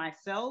in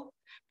myself,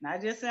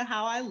 not just in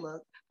how I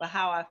look, but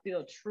how I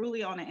feel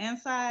truly on the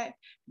inside,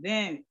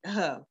 then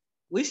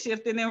we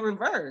shifted in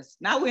reverse.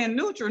 Now we're in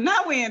neutral.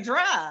 Now we're in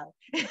drive.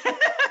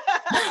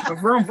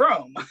 Vroom,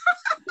 vroom.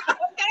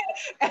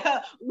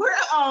 We're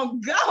on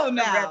go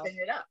now. Wrapping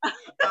it up.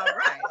 All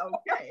right.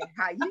 Okay.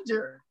 How you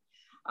doing?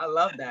 I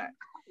love that.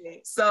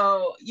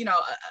 So,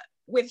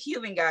 with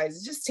healing,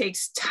 guys, it just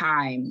takes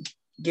time.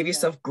 Give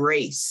yourself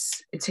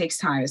grace. It takes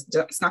time.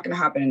 It's not going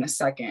to happen in a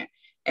second.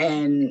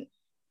 And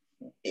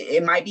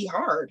it might be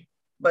hard,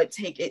 but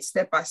take it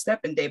step by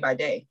step and day by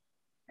day.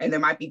 And there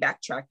might be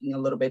backtracking a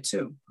little bit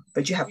too,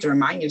 but you have to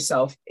remind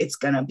yourself it's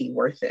going to be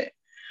worth it.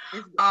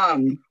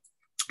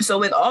 So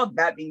with all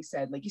that being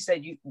said, like you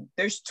said,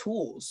 there's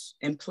tools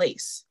in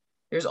place.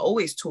 There's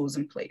always tools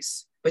in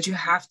place, but you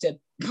have to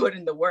put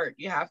in the work.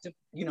 You have to,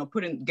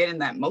 get in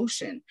that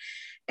motion.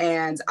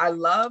 And I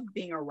love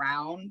being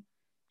around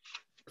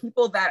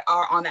people that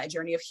are on that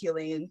journey of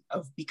healing,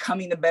 of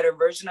becoming the better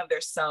version of their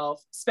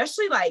self,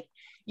 especially like,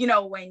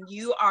 when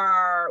you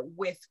are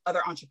with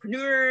other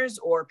entrepreneurs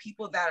or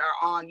people that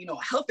are on,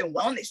 health and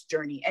wellness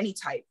journey, any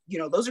type,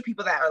 those are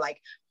people that are like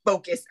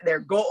focused, they're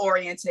goal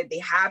oriented, they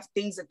have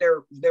things that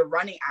they're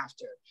running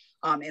after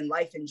in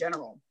life in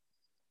general.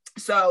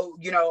 So,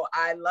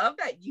 I love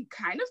that you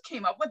kind of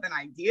came up with an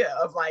idea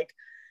of like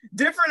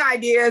different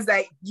ideas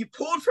that you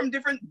pulled from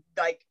different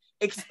like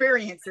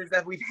experiences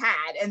that we've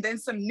had, and then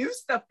some new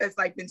stuff that's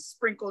like been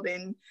sprinkled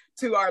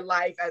into our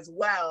life as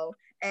well.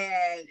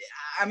 And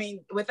I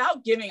mean,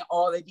 without giving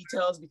all the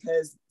details,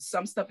 because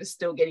some stuff is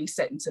still getting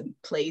set into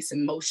place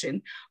and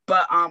motion,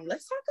 but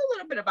let's talk a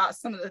little bit about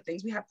some of the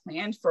things we have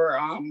planned for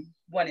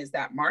when is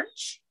that,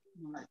 March?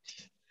 Oh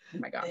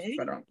my god,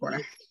 right around the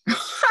corner.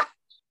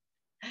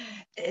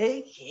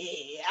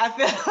 Okay, I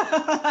feel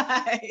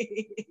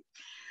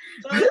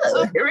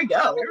like here we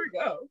go.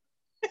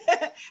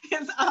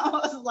 It's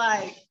almost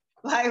like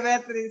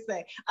Bethany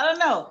say, I don't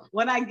know,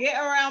 when I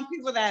get around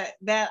people that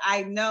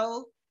I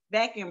know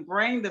that can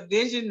bring the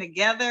vision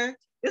together,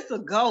 it's a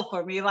go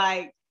for me.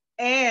 Like,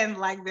 and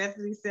like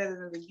Bethany said in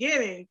the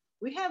beginning,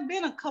 we have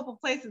been a couple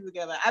places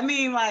together. I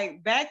mean,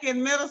 like back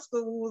in middle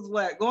school was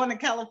going to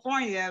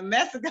California and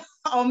Mexico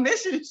on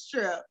mission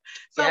trip.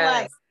 So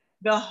like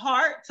the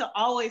heart to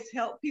always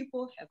help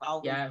people has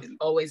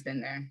always been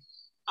there.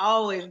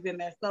 Always been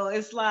there. So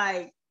it's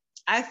like,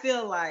 I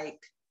feel like,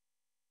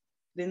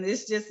 then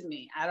it's just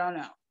me, I don't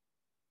know.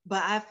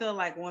 But I feel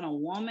like when a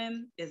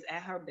woman is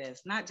at her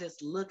best, not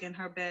just looking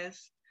her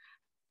best,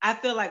 I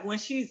feel like when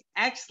she's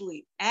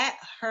actually at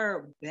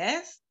her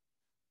best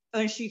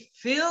and she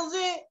feels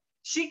it,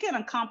 she can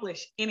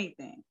accomplish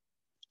anything.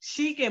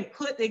 She can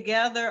put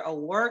together a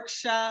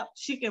workshop.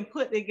 She can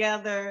put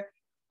together,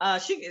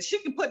 she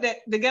can put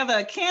together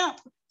a camp,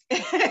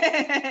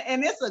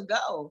 and it's a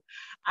go.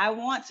 I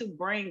want to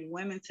bring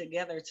women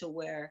together to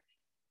where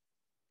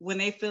when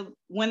they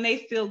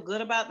feel good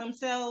about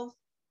themselves,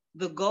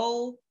 the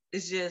goal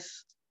is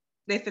just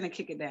they finna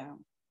kick it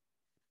down.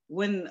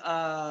 When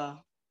I'm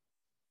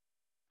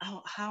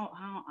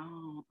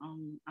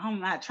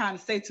not trying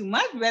to say too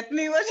much,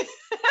 Bethany.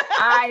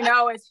 I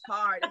know it's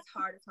hard.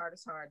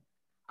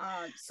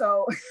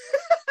 So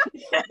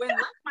when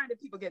like-minded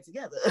people get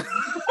together.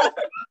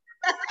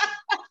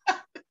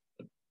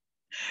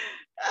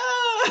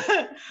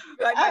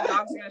 Like my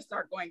dogs are gonna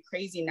start going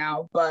crazy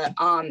now, but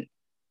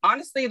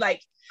honestly,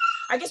 like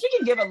I guess we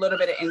can give a little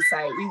bit of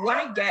insight. We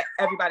want to get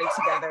everybody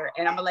together,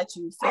 and I'm gonna let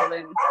you fill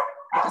in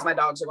because my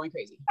dogs are going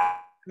crazy.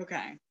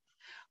 Okay.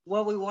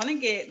 Well, we want to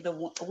get the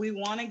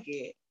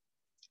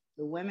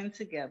women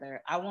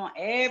together. I want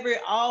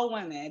all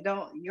women,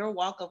 your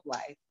walk of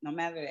life, no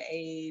matter the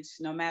age,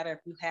 no matter if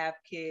you have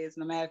kids,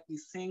 no matter if you're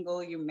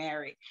single, you're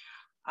married.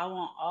 I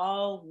want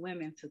all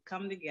women to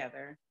come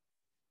together,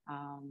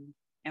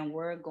 and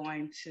we're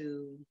going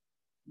to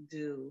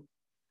do.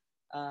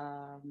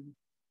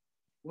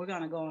 We're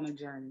going to go on a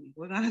journey.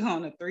 We're going to go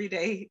on a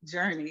 3-day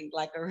journey,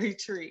 like a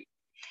retreat.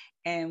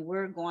 And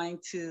we're going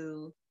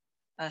to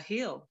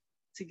heal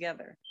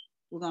together.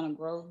 We're going to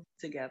grow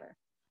together.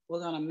 We're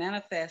going to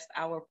manifest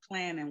our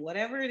plan and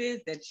whatever it is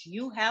that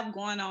you have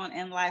going on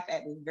in life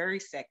at this very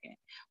second,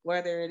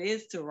 whether it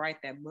is to write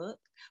that book,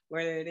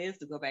 whether it is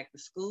to go back to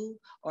school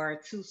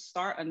or to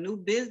start a new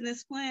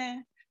business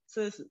plan.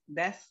 So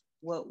that's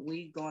what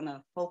we're going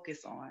to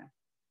focus on.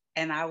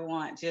 And I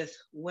want just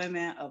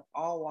women of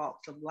all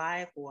walks of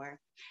life, or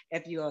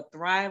if you're a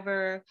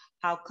thriver,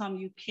 how come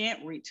you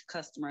can't reach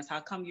customers? How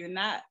come you're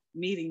not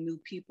meeting new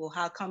people?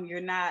 How come you're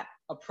not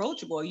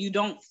approachable? You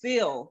don't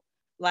feel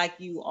like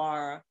you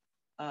are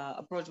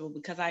approachable?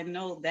 Because I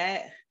know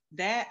that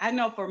I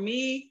know for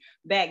me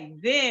back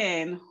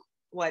then,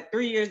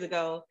 3 years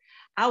ago,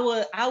 I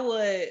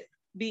would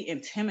be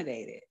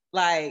intimidated.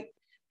 Like,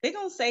 they're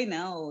gonna say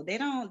no. They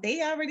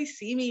already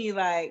see me.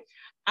 Like,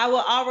 I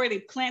will already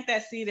plant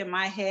that seed in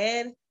my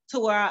head to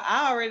where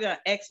I already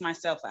X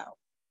myself out.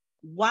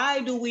 Why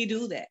do we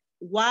do that?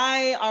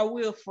 Why are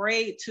we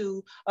afraid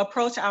to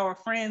approach our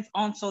friends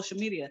on social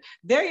media?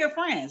 They're your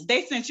friends.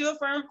 They sent you a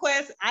friend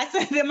request. I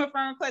sent them a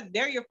friend request.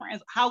 They're your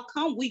friends. How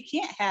come we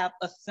can't have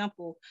a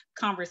simple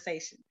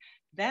conversation?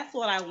 That's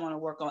what I want to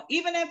work on.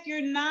 Even if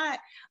you're not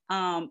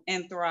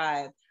in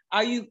Thrive,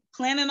 are you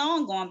planning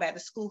on going back to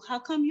school? How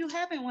come you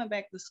haven't went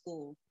back to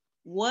school?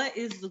 What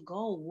is the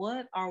goal?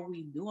 What are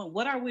we doing?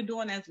 What are we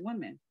doing as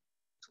women?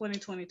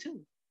 2022.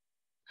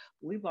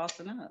 We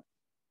bossing up.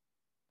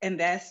 And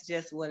that's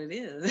just what it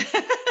is.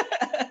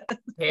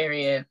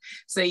 Period.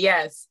 So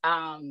yes,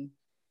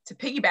 to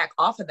piggyback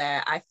off of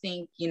that, I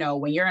think, you know,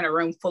 when you're in a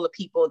room full of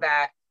people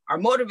that are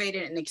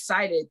motivated and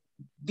excited,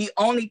 the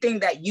only thing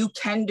that you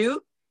can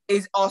do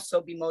is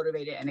also be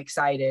motivated and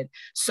excited.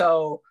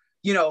 So,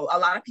 you know, a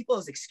lot of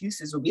people's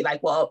excuses will be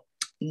like, well,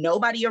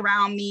 nobody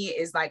around me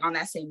is like on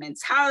that same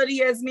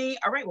mentality as me.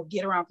 All right, well,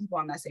 get around people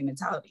on that same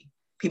mentality.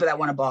 People that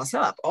want to boss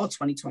up all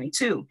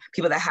 2022,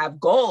 people that have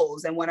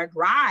goals and want to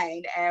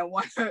grind and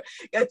want to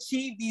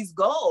achieve these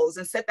goals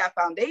and set that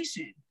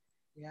foundation.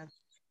 Yeah.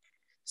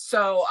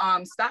 So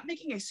stop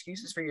making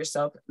excuses for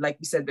yourself. Like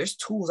you said, there's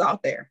tools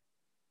out there.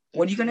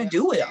 What are you going to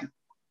do with them?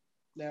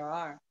 There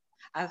are.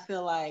 I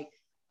feel like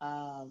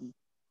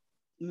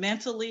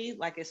mentally,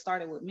 like it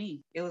started with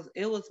me. It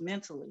was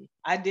mentally.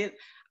 I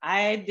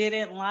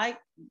didn't like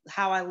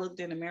how I looked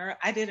in the mirror.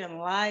 I didn't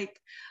like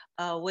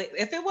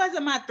if it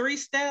wasn't my 3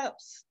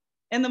 steps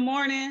in the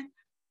morning,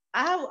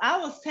 I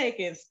was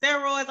taking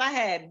steroids. I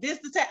had this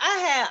to take.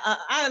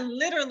 I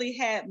literally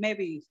had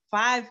maybe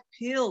 5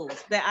 pills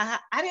that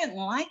I didn't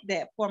like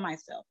that for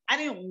myself. I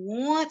didn't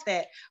want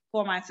that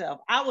for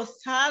myself. I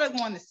was tired of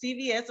going to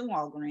CVS and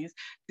Walgreens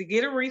to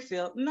get a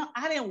refill. No,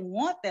 I didn't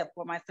want that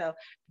for myself.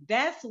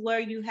 That's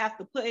where you have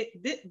to put it.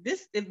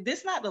 If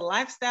this not the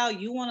lifestyle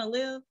you want to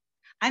live,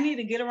 I need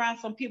to get around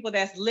some people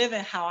that's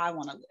living how I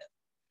want to live.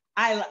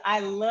 I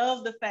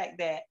love the fact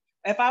that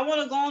if I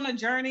want to go on a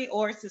journey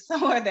or to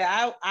somewhere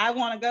that I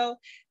want to go,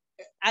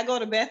 I go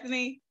to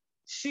Bethany.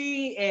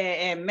 She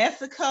in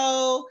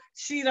Mexico.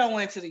 She done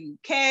went to the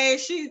UK.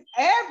 She's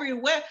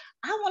everywhere.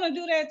 I want to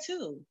do that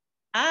too.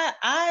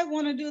 I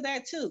want to do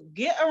that too.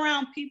 Get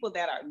around people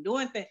that are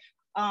doing things.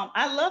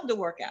 I love to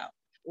work out.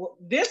 Well,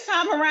 this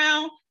time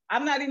around,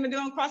 I'm not even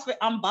doing CrossFit.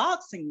 I'm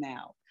boxing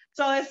now.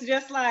 So it's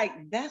just like,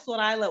 that's what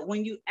I love.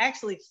 When you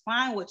actually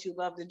find what you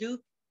love to do,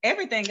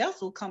 everything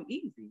else will come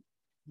easy.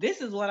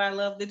 This is what I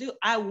love to do.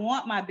 I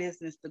want my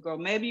business to grow.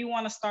 Maybe you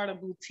want to start a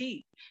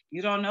boutique.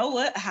 You don't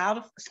know how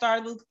to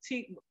start a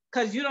boutique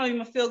because you don't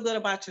even feel good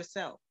about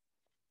yourself.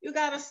 You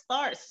got to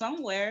start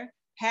somewhere.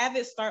 Have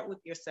it start with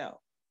yourself.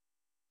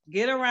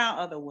 Get around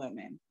other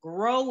women.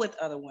 Grow with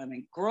other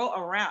women. Grow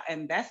around.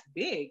 And that's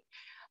big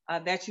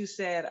that you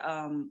said,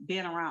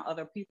 being around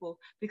other people,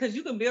 because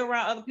you can be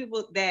around other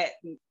people that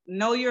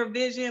know your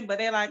vision, but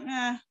they're like,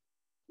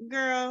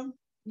 girl,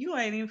 you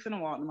ain't even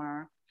finna walk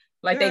tomorrow.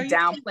 Like, girl, they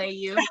downplay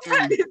you.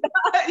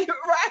 You're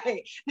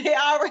right. They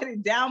already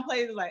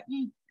downplay you. Like,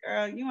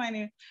 girl, you ain't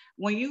even.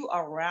 When you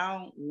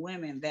around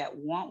women that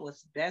want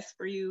what's best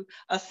for you,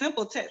 a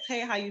simple text,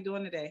 hey, how you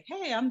doing today?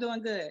 Hey, I'm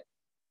doing good.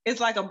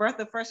 It's like a breath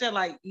of fresh air.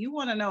 Like, you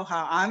want to know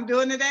how I'm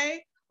doing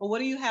today? Or what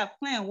do you have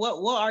planned?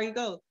 What are you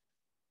going?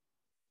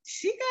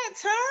 She got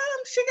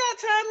time. She got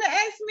time to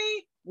ask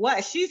me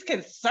what she's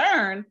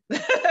concerned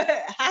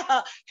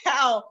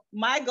how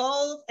my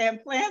goals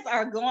and plans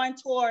are going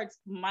towards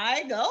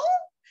my goals.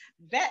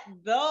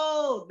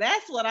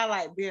 That's what I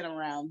like being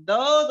around.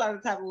 Those are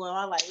the type of women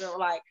I like. They're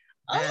like,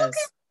 okay.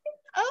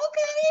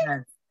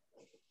 Yes.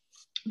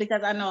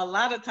 Because I know a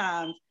lot of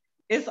times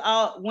it's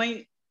all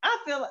when I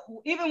feel like,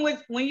 even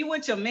when you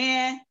with your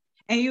man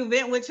and you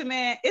vent with your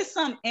man, it's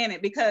something in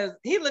it because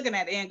he's looking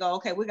at the end and go,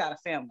 okay, we got a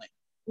family.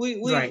 We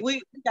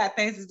got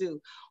things to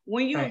do.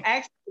 When you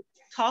actually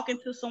talking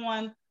to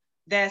someone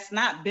that's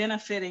not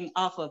benefiting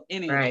off of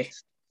any of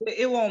this,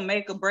 it won't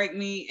make or break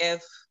me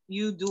if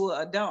you do it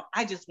or don't.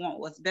 I just want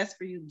what's best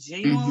for you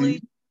genuinely.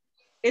 Mm-hmm.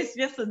 It's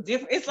just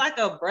it's like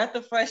a breath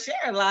of fresh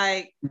air.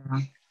 Like,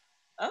 okay,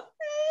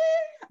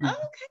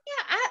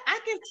 I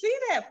can see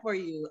that for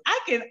you. I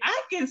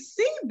can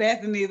see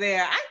Bethany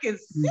there. I can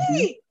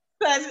see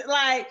because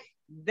like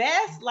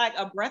that's like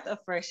a breath of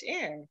fresh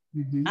air.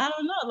 Mm-hmm. I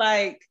don't know,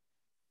 like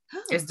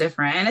it's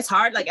different, and it's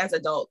hard, like as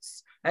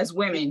adults, as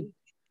women,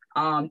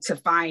 to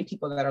find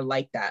people that are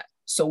like that.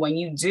 So when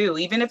you do,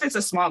 even if it's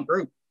a small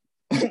group,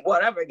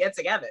 whatever, get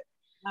together.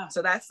 Oh.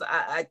 So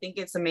I think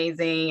it's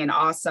amazing and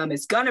awesome.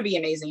 It's gonna be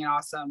amazing and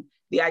awesome.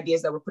 The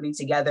ideas that we're putting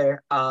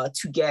together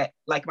to get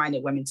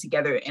like-minded women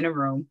together in a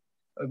room,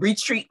 a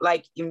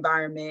retreat-like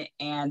environment,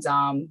 and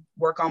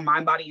work on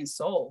mind, body, and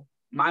soul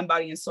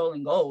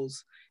and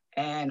goals,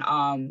 and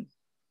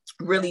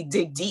really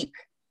dig deep,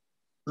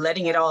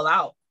 letting it all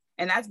out.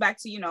 And that's back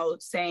to,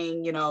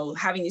 saying,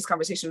 having these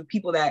conversations with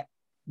people that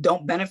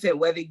don't benefit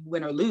whether you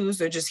win or lose.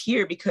 They're just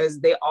here because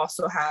they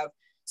also have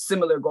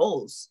similar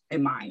goals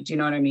in mind. You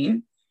know what I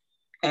mean?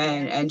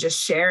 And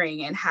just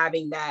sharing and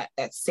having that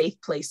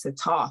safe place to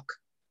talk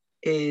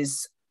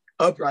is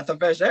a breath of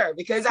fresh air,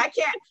 because I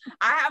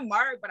have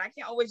Mark, but I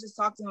can't always just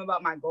talk to him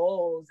about my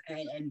goals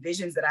and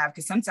visions that I have.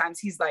 Because sometimes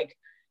he's like,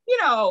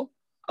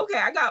 okay,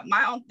 I got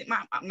my own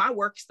my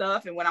work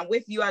stuff, and when I'm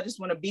with you, I just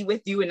want to be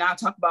with you and not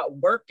talk about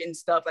work and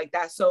stuff like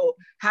that. So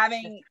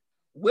having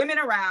women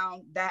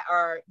around that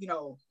are,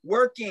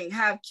 working,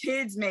 have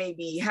kids,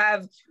 maybe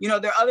have,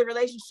 their other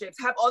relationships,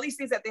 have all these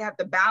things that they have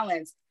to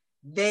balance,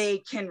 they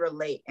can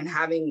relate, and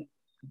having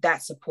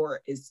that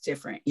support is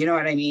different. You know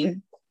what I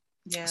mean?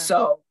 Yeah.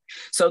 So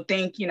So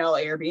think,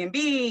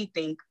 Airbnb,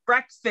 think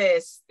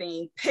breakfast,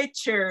 think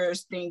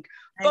pictures, think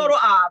photo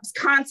ops,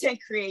 content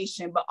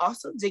creation, but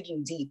also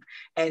digging deep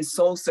and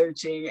soul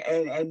searching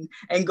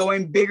and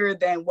going bigger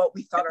than what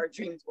we thought our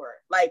dreams were.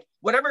 Like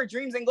whatever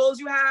dreams and goals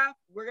you have,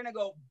 we're going to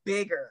go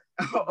bigger.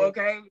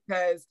 Okay.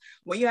 Because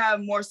when you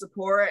have more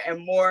support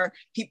and more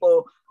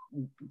people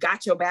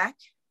got your back,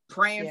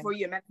 praying for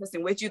you and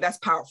manifesting with you, that's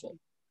powerful.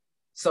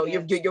 So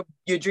your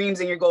dreams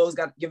and your goals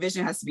your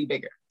vision has to be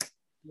bigger.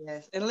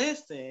 Yes, and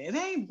listen, it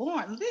ain't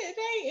boring.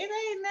 It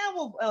ain't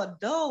never a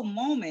dull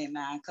moment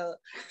now, cause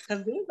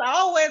there's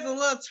always a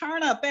little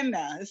turn up in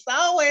there. It's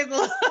always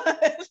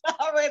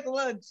a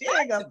little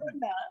jig up in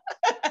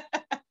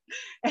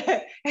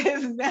there.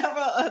 It's never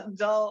a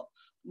dull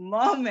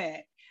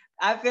moment.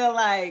 I feel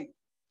like,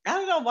 I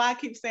don't know why I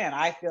keep saying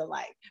I feel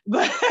like,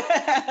 but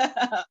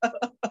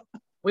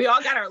we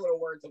all got our little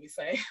words that we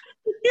say.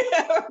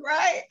 Yeah,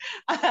 right.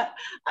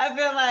 I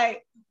feel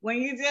like when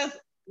you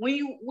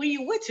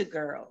with your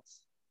girls,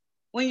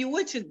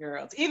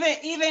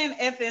 even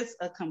if it's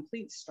a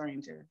complete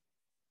stranger,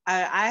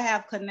 I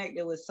have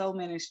connected with so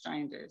many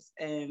strangers,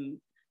 and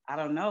I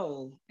don't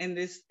know, in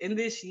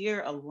this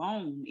year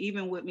alone,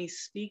 even with me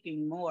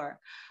speaking more,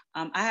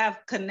 I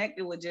have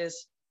connected with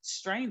just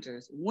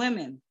strangers,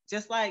 women,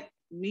 just like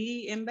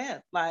me and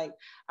Beth. Like,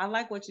 I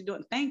like what you're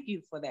doing. Thank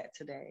you for that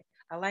today.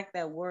 I like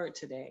that word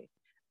today.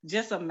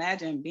 Just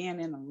imagine being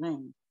in a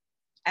room,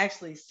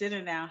 actually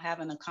sitting down,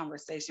 having a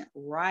conversation,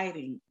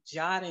 writing,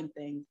 jotting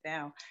things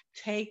down,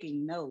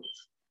 taking notes.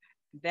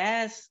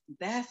 That's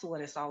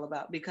what it's all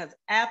about. Because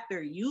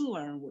after you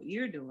learn what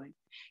you're doing,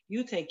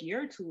 you take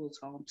your tools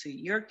home to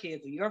your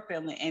kids or your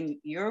family and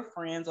your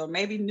friends, or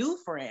maybe new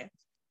friends.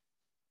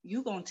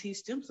 You're going to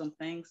teach them some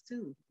things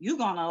too. You're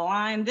going to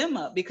line them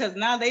up, because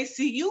now they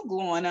see you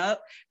glowing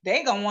up.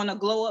 They're going to want to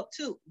glow up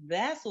too.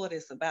 That's what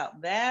it's about.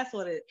 That's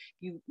what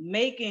you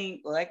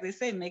making, like they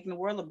say, making the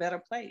world a better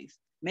place,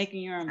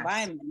 making your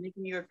environment,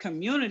 making your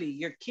community,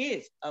 your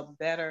kids a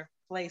better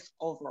place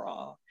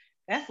overall.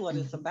 That's what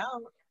it's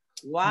about.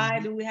 Why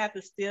do we have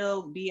to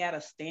still be at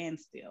a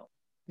standstill?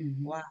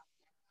 Why?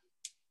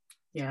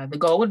 Yeah, the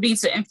goal would be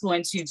to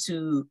influence you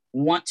to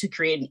want to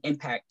create an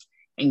impact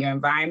in your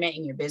environment,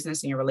 in your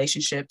business, in your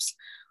relationships,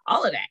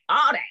 all that.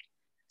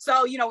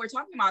 So, we're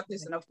talking about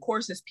this. And of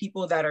course, it's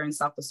people that are in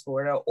Southwest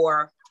Florida,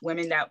 or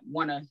women that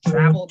want to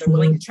travel. They're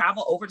willing to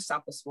travel over to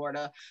Southwest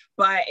Florida.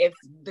 But if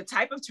the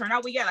type of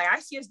turnout we get, like, I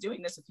see us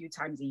doing this a few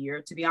times a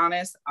year, to be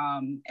honest.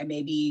 And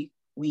maybe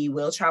we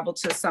will travel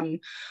to some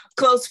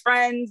close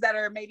friends that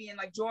are maybe in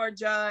like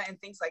Georgia and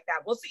things like that.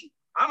 We'll see.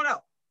 I don't know.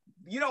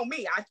 You know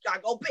me, I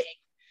go big.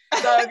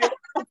 So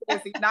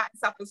if you're not in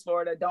Southwest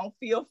Florida, don't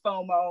feel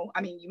FOMO.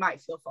 I mean, you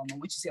might feel FOMO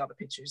once you see all the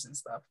pictures and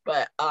stuff,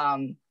 but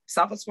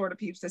Southwest Florida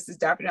peeps, this is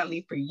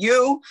definitely for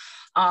you.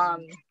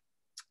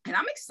 And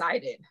I'm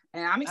excited.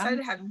 And I'm excited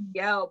to have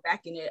Yall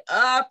backing it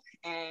up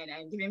and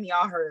giving me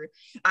all her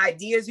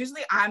ideas.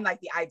 Usually I'm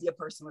like the idea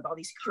person with all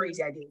these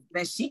crazy ideas.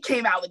 Then she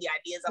came out with the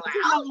ideas. I'm like,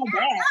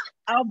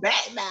 I'll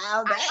bet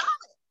now.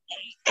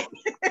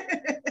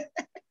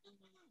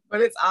 But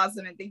it's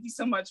awesome. And thank you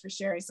so much for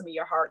sharing some of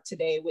your heart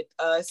today with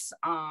us.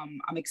 I'm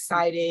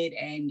excited.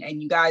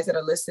 And you guys that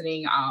are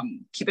listening,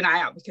 keep an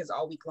eye out, because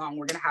all week long,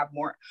 we're going to have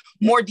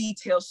more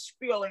details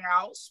spilling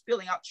out,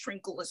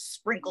 sprinkle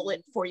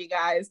it for you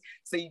guys,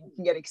 so you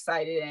can get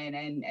excited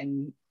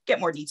and get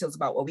more details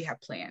about what we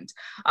have planned.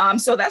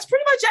 So that's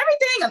pretty much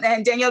everything.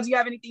 And Danielle, do you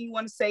have anything you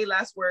want to say?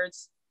 Last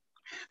words?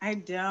 I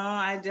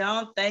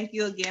don't. Thank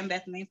you again,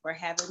 Bethany, for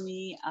having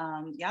me.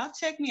 Y'all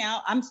check me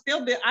out. I'm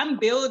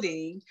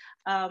building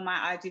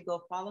my IG.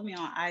 Go follow me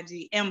on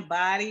IG,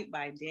 Embodied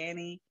by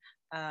Dannie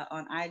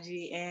on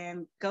IG,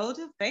 and go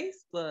to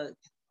Facebook.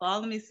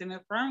 Follow me, send me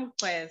a friend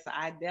request.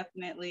 I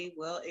definitely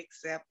will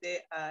accept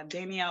it.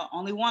 Danielle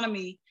only wanted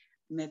me,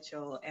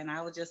 Mitchell, and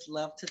I would just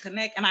love to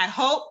connect. And I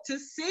hope to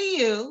see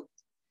you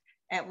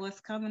at what's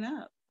coming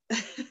up.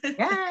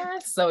 Yeah,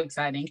 so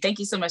exciting. Thank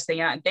you so much,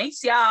 Danielle. And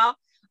thanks, y'all.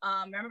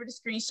 Remember to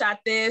screenshot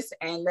this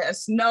and let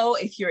us know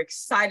if you're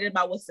excited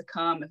about what's to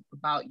come,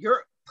 about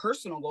your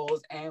personal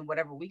goals, and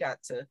whatever we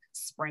got to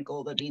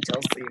sprinkle the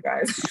details for you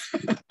guys.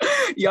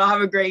 Y'all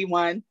have a great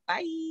one.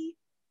 Bye.